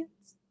misleads.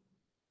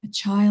 A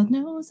child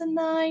knows a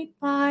knight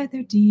by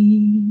their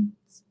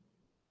deeds.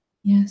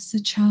 Yes,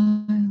 a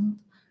child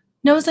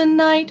knows a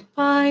knight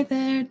by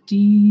their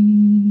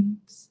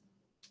deeds.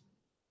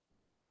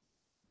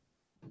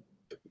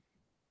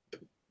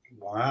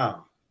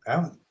 Wow,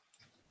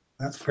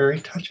 that's very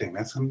touching.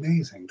 That's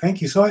amazing.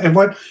 Thank you so much. And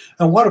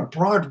what a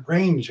broad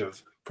range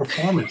of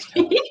performance.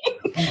 Oh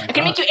I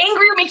can make you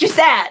angry or make you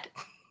sad.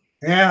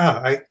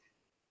 Yeah,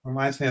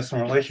 reminds me of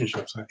some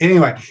relationships.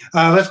 Anyway,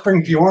 let's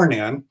bring Bjorn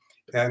in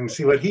and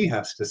see what he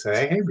has to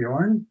say. Hey,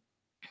 Bjorn.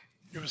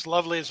 It was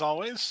lovely as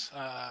always.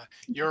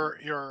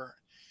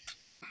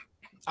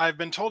 I've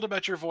been told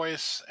about your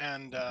voice,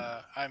 and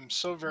I'm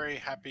so very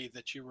happy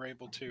that you were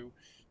able to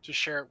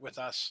share it with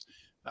us.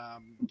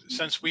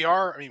 Since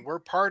we're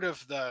part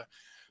of the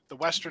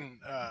Western.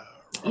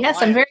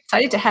 Yes, I'm very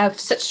excited to have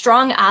such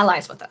strong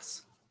allies with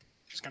us.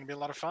 It's going to be a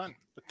lot of fun.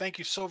 But thank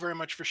you so very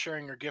much for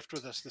sharing your gift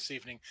with us this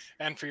evening,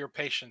 and for your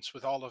patience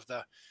with all of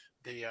the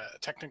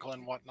technical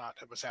and whatnot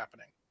that was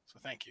happening. So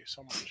thank you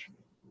so much.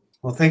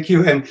 Well, thank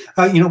you. And,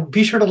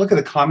 be sure to look at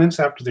the comments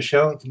after the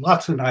show.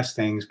 Lots of nice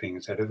things being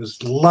said. It was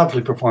a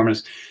lovely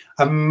performance.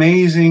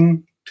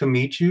 Amazing to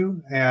meet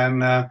you.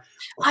 And I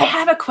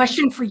have a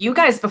question for you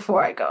guys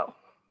before I go.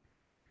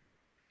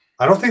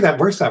 I don't think that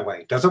works that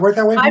way. Does it work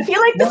that way? I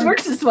feel like this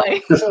works this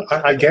way.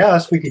 I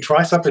guess we can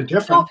try something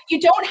different. So you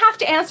don't have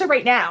to answer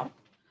right now.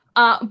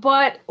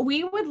 But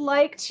we would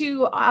like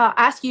to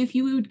ask you if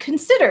you would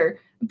consider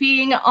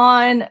being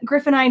on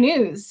Griffin Eye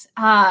News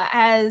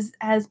as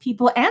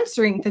people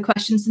answering the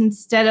questions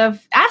instead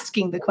of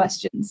asking the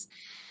questions.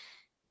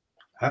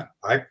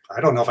 I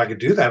don't know if I could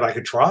do that. I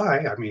could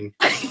try. I mean,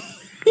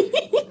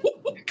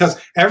 because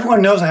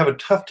everyone knows I have a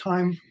tough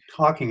time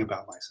talking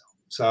about myself.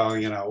 So,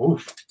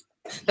 oof.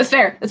 That's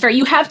fair. That's fair.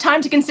 You have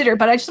time to consider,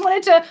 but I just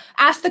wanted to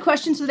ask the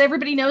question so that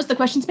everybody knows the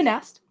question's been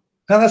asked.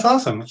 No, that's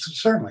awesome.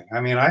 Certainly.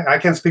 I mean, I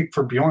can't speak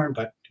for Bjorn,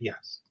 but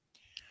yes.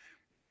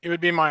 It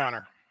would be my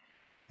honor.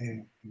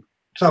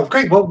 So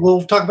great. Well,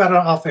 we'll talk about it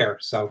off air.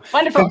 So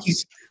wonderful.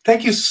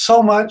 Thank you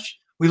so much.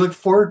 We look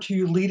forward to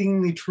you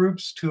leading the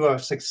troops to a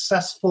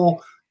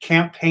successful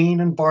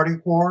campaign in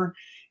Bardic War.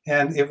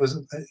 And it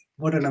was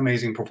what an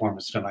amazing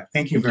performance tonight.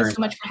 Thank you very much. Thank you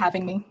so much for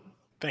having me.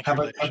 Thank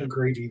you. Have a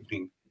great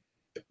evening.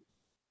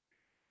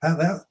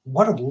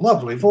 What a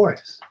lovely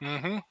voice.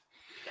 Mm-hmm.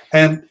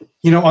 And,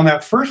 on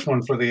that first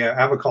one for the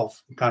Avacal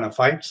kind of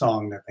fight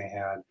song that they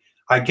had,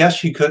 I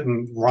guess you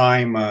couldn't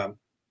rhyme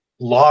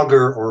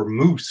logger or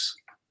moose,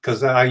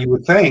 because you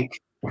would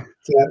think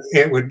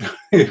that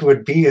it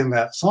would be in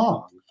that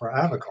song for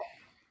Avacal.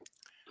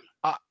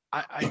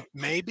 I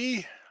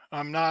maybe.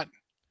 I'm not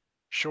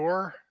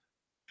sure.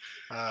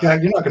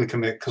 Yeah, you're not going to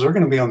commit, because we're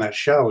going to be on that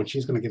show, and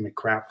she's going to give me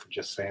crap for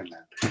just saying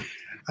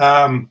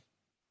that.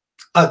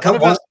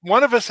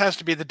 One of us has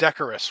to be the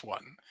decorous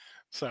one.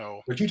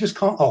 So would you just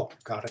call? Oh,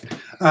 got it.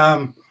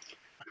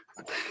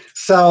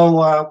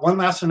 So one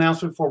last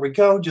announcement before we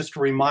go. Just a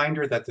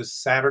reminder that this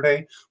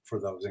Saturday, for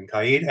those in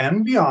Caid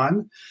and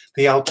beyond,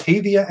 the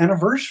Altavia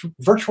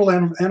virtual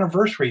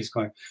anniversary is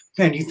going.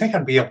 Man, you think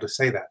I'd be able to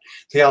say that?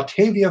 The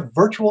Altavia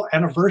virtual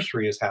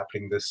anniversary is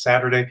happening this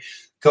Saturday.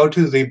 Go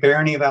to the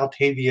Barony of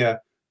Altavia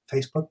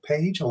Facebook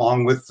page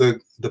along with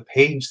the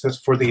page that's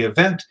for the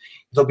event.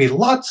 There'll be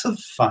lots of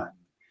fun.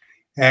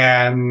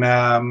 And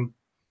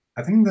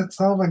I think that's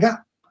all I got.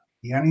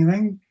 You got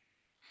anything?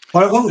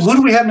 Who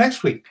do we have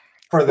next week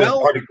for the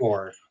Bardic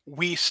War?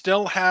 We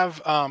still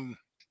have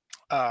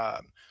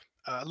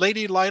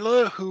Lady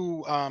Lila,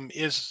 who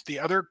is the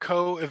other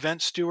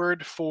co-event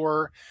steward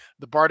for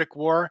the Bardic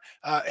War,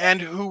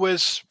 and who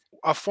was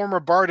a former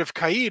bard of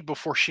Caid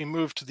before she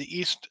moved to the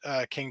East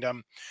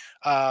Kingdom,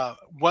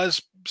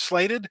 was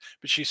slated,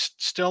 but she's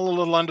still a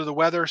little under the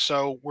weather.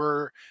 So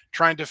we're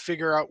trying to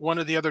figure out one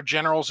of the other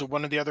generals or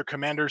one of the other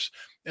commanders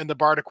in the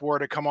Bardic War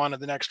to come on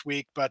in the next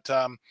week. But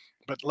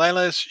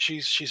Layla,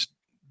 she's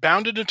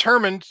bound and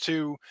determined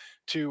to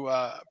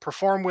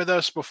perform with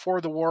us before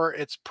the war.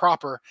 It's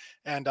proper,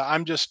 and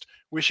I'm just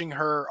wishing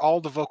her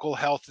all the vocal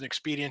health and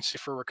expediency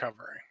for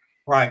recovery.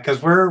 Right,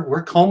 because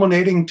we're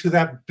culminating to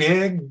that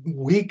big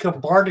week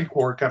of Bardic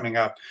War coming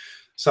up.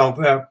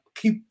 So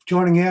keep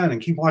joining in and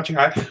keep watching.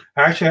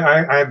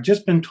 I've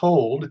just been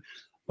told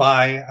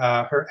by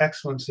Her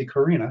Excellency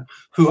Karina,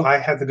 who I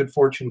had the good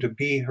fortune to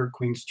be her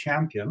Queen's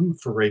champion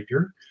for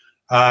Rapier,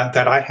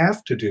 that I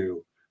have to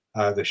do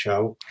the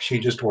show. She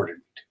just ordered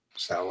me to.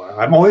 So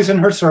I'm always in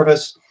her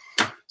service.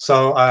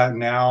 So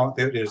now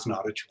it is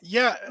not a choice.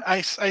 Yeah,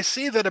 I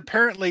see that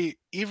apparently,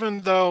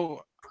 even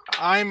though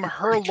I'm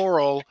her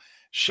Laurel,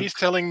 she's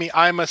telling me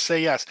I must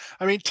say yes.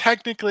 I mean,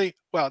 technically,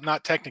 well,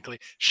 not technically,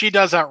 she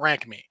does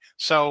outrank me.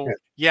 So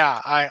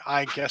yeah,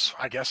 I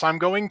guess I'm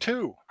going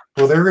too.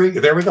 Well, there we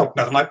go.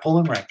 Nothing like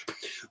pulling rank.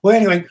 Well,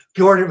 anyway,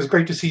 Bjorn, it was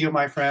great to see you,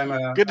 my friend.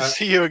 Good to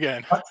see you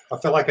again. I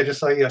felt like I just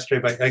saw you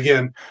yesterday, but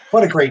again,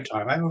 what a great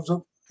time. It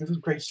was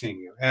great seeing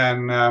you.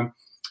 And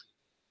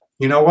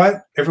you know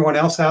what? Everyone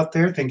else out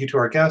there, thank you to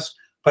our guests,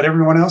 but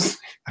everyone else,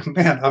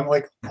 man, I'm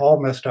like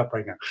all messed up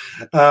right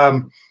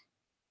now.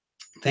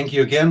 Thank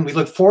you again. We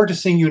look forward to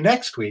seeing you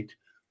next week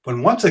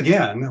when once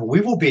again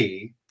we will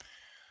be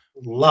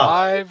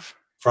live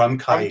from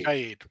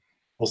Caid.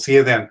 We'll see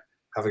you then.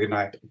 Have a good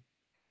night.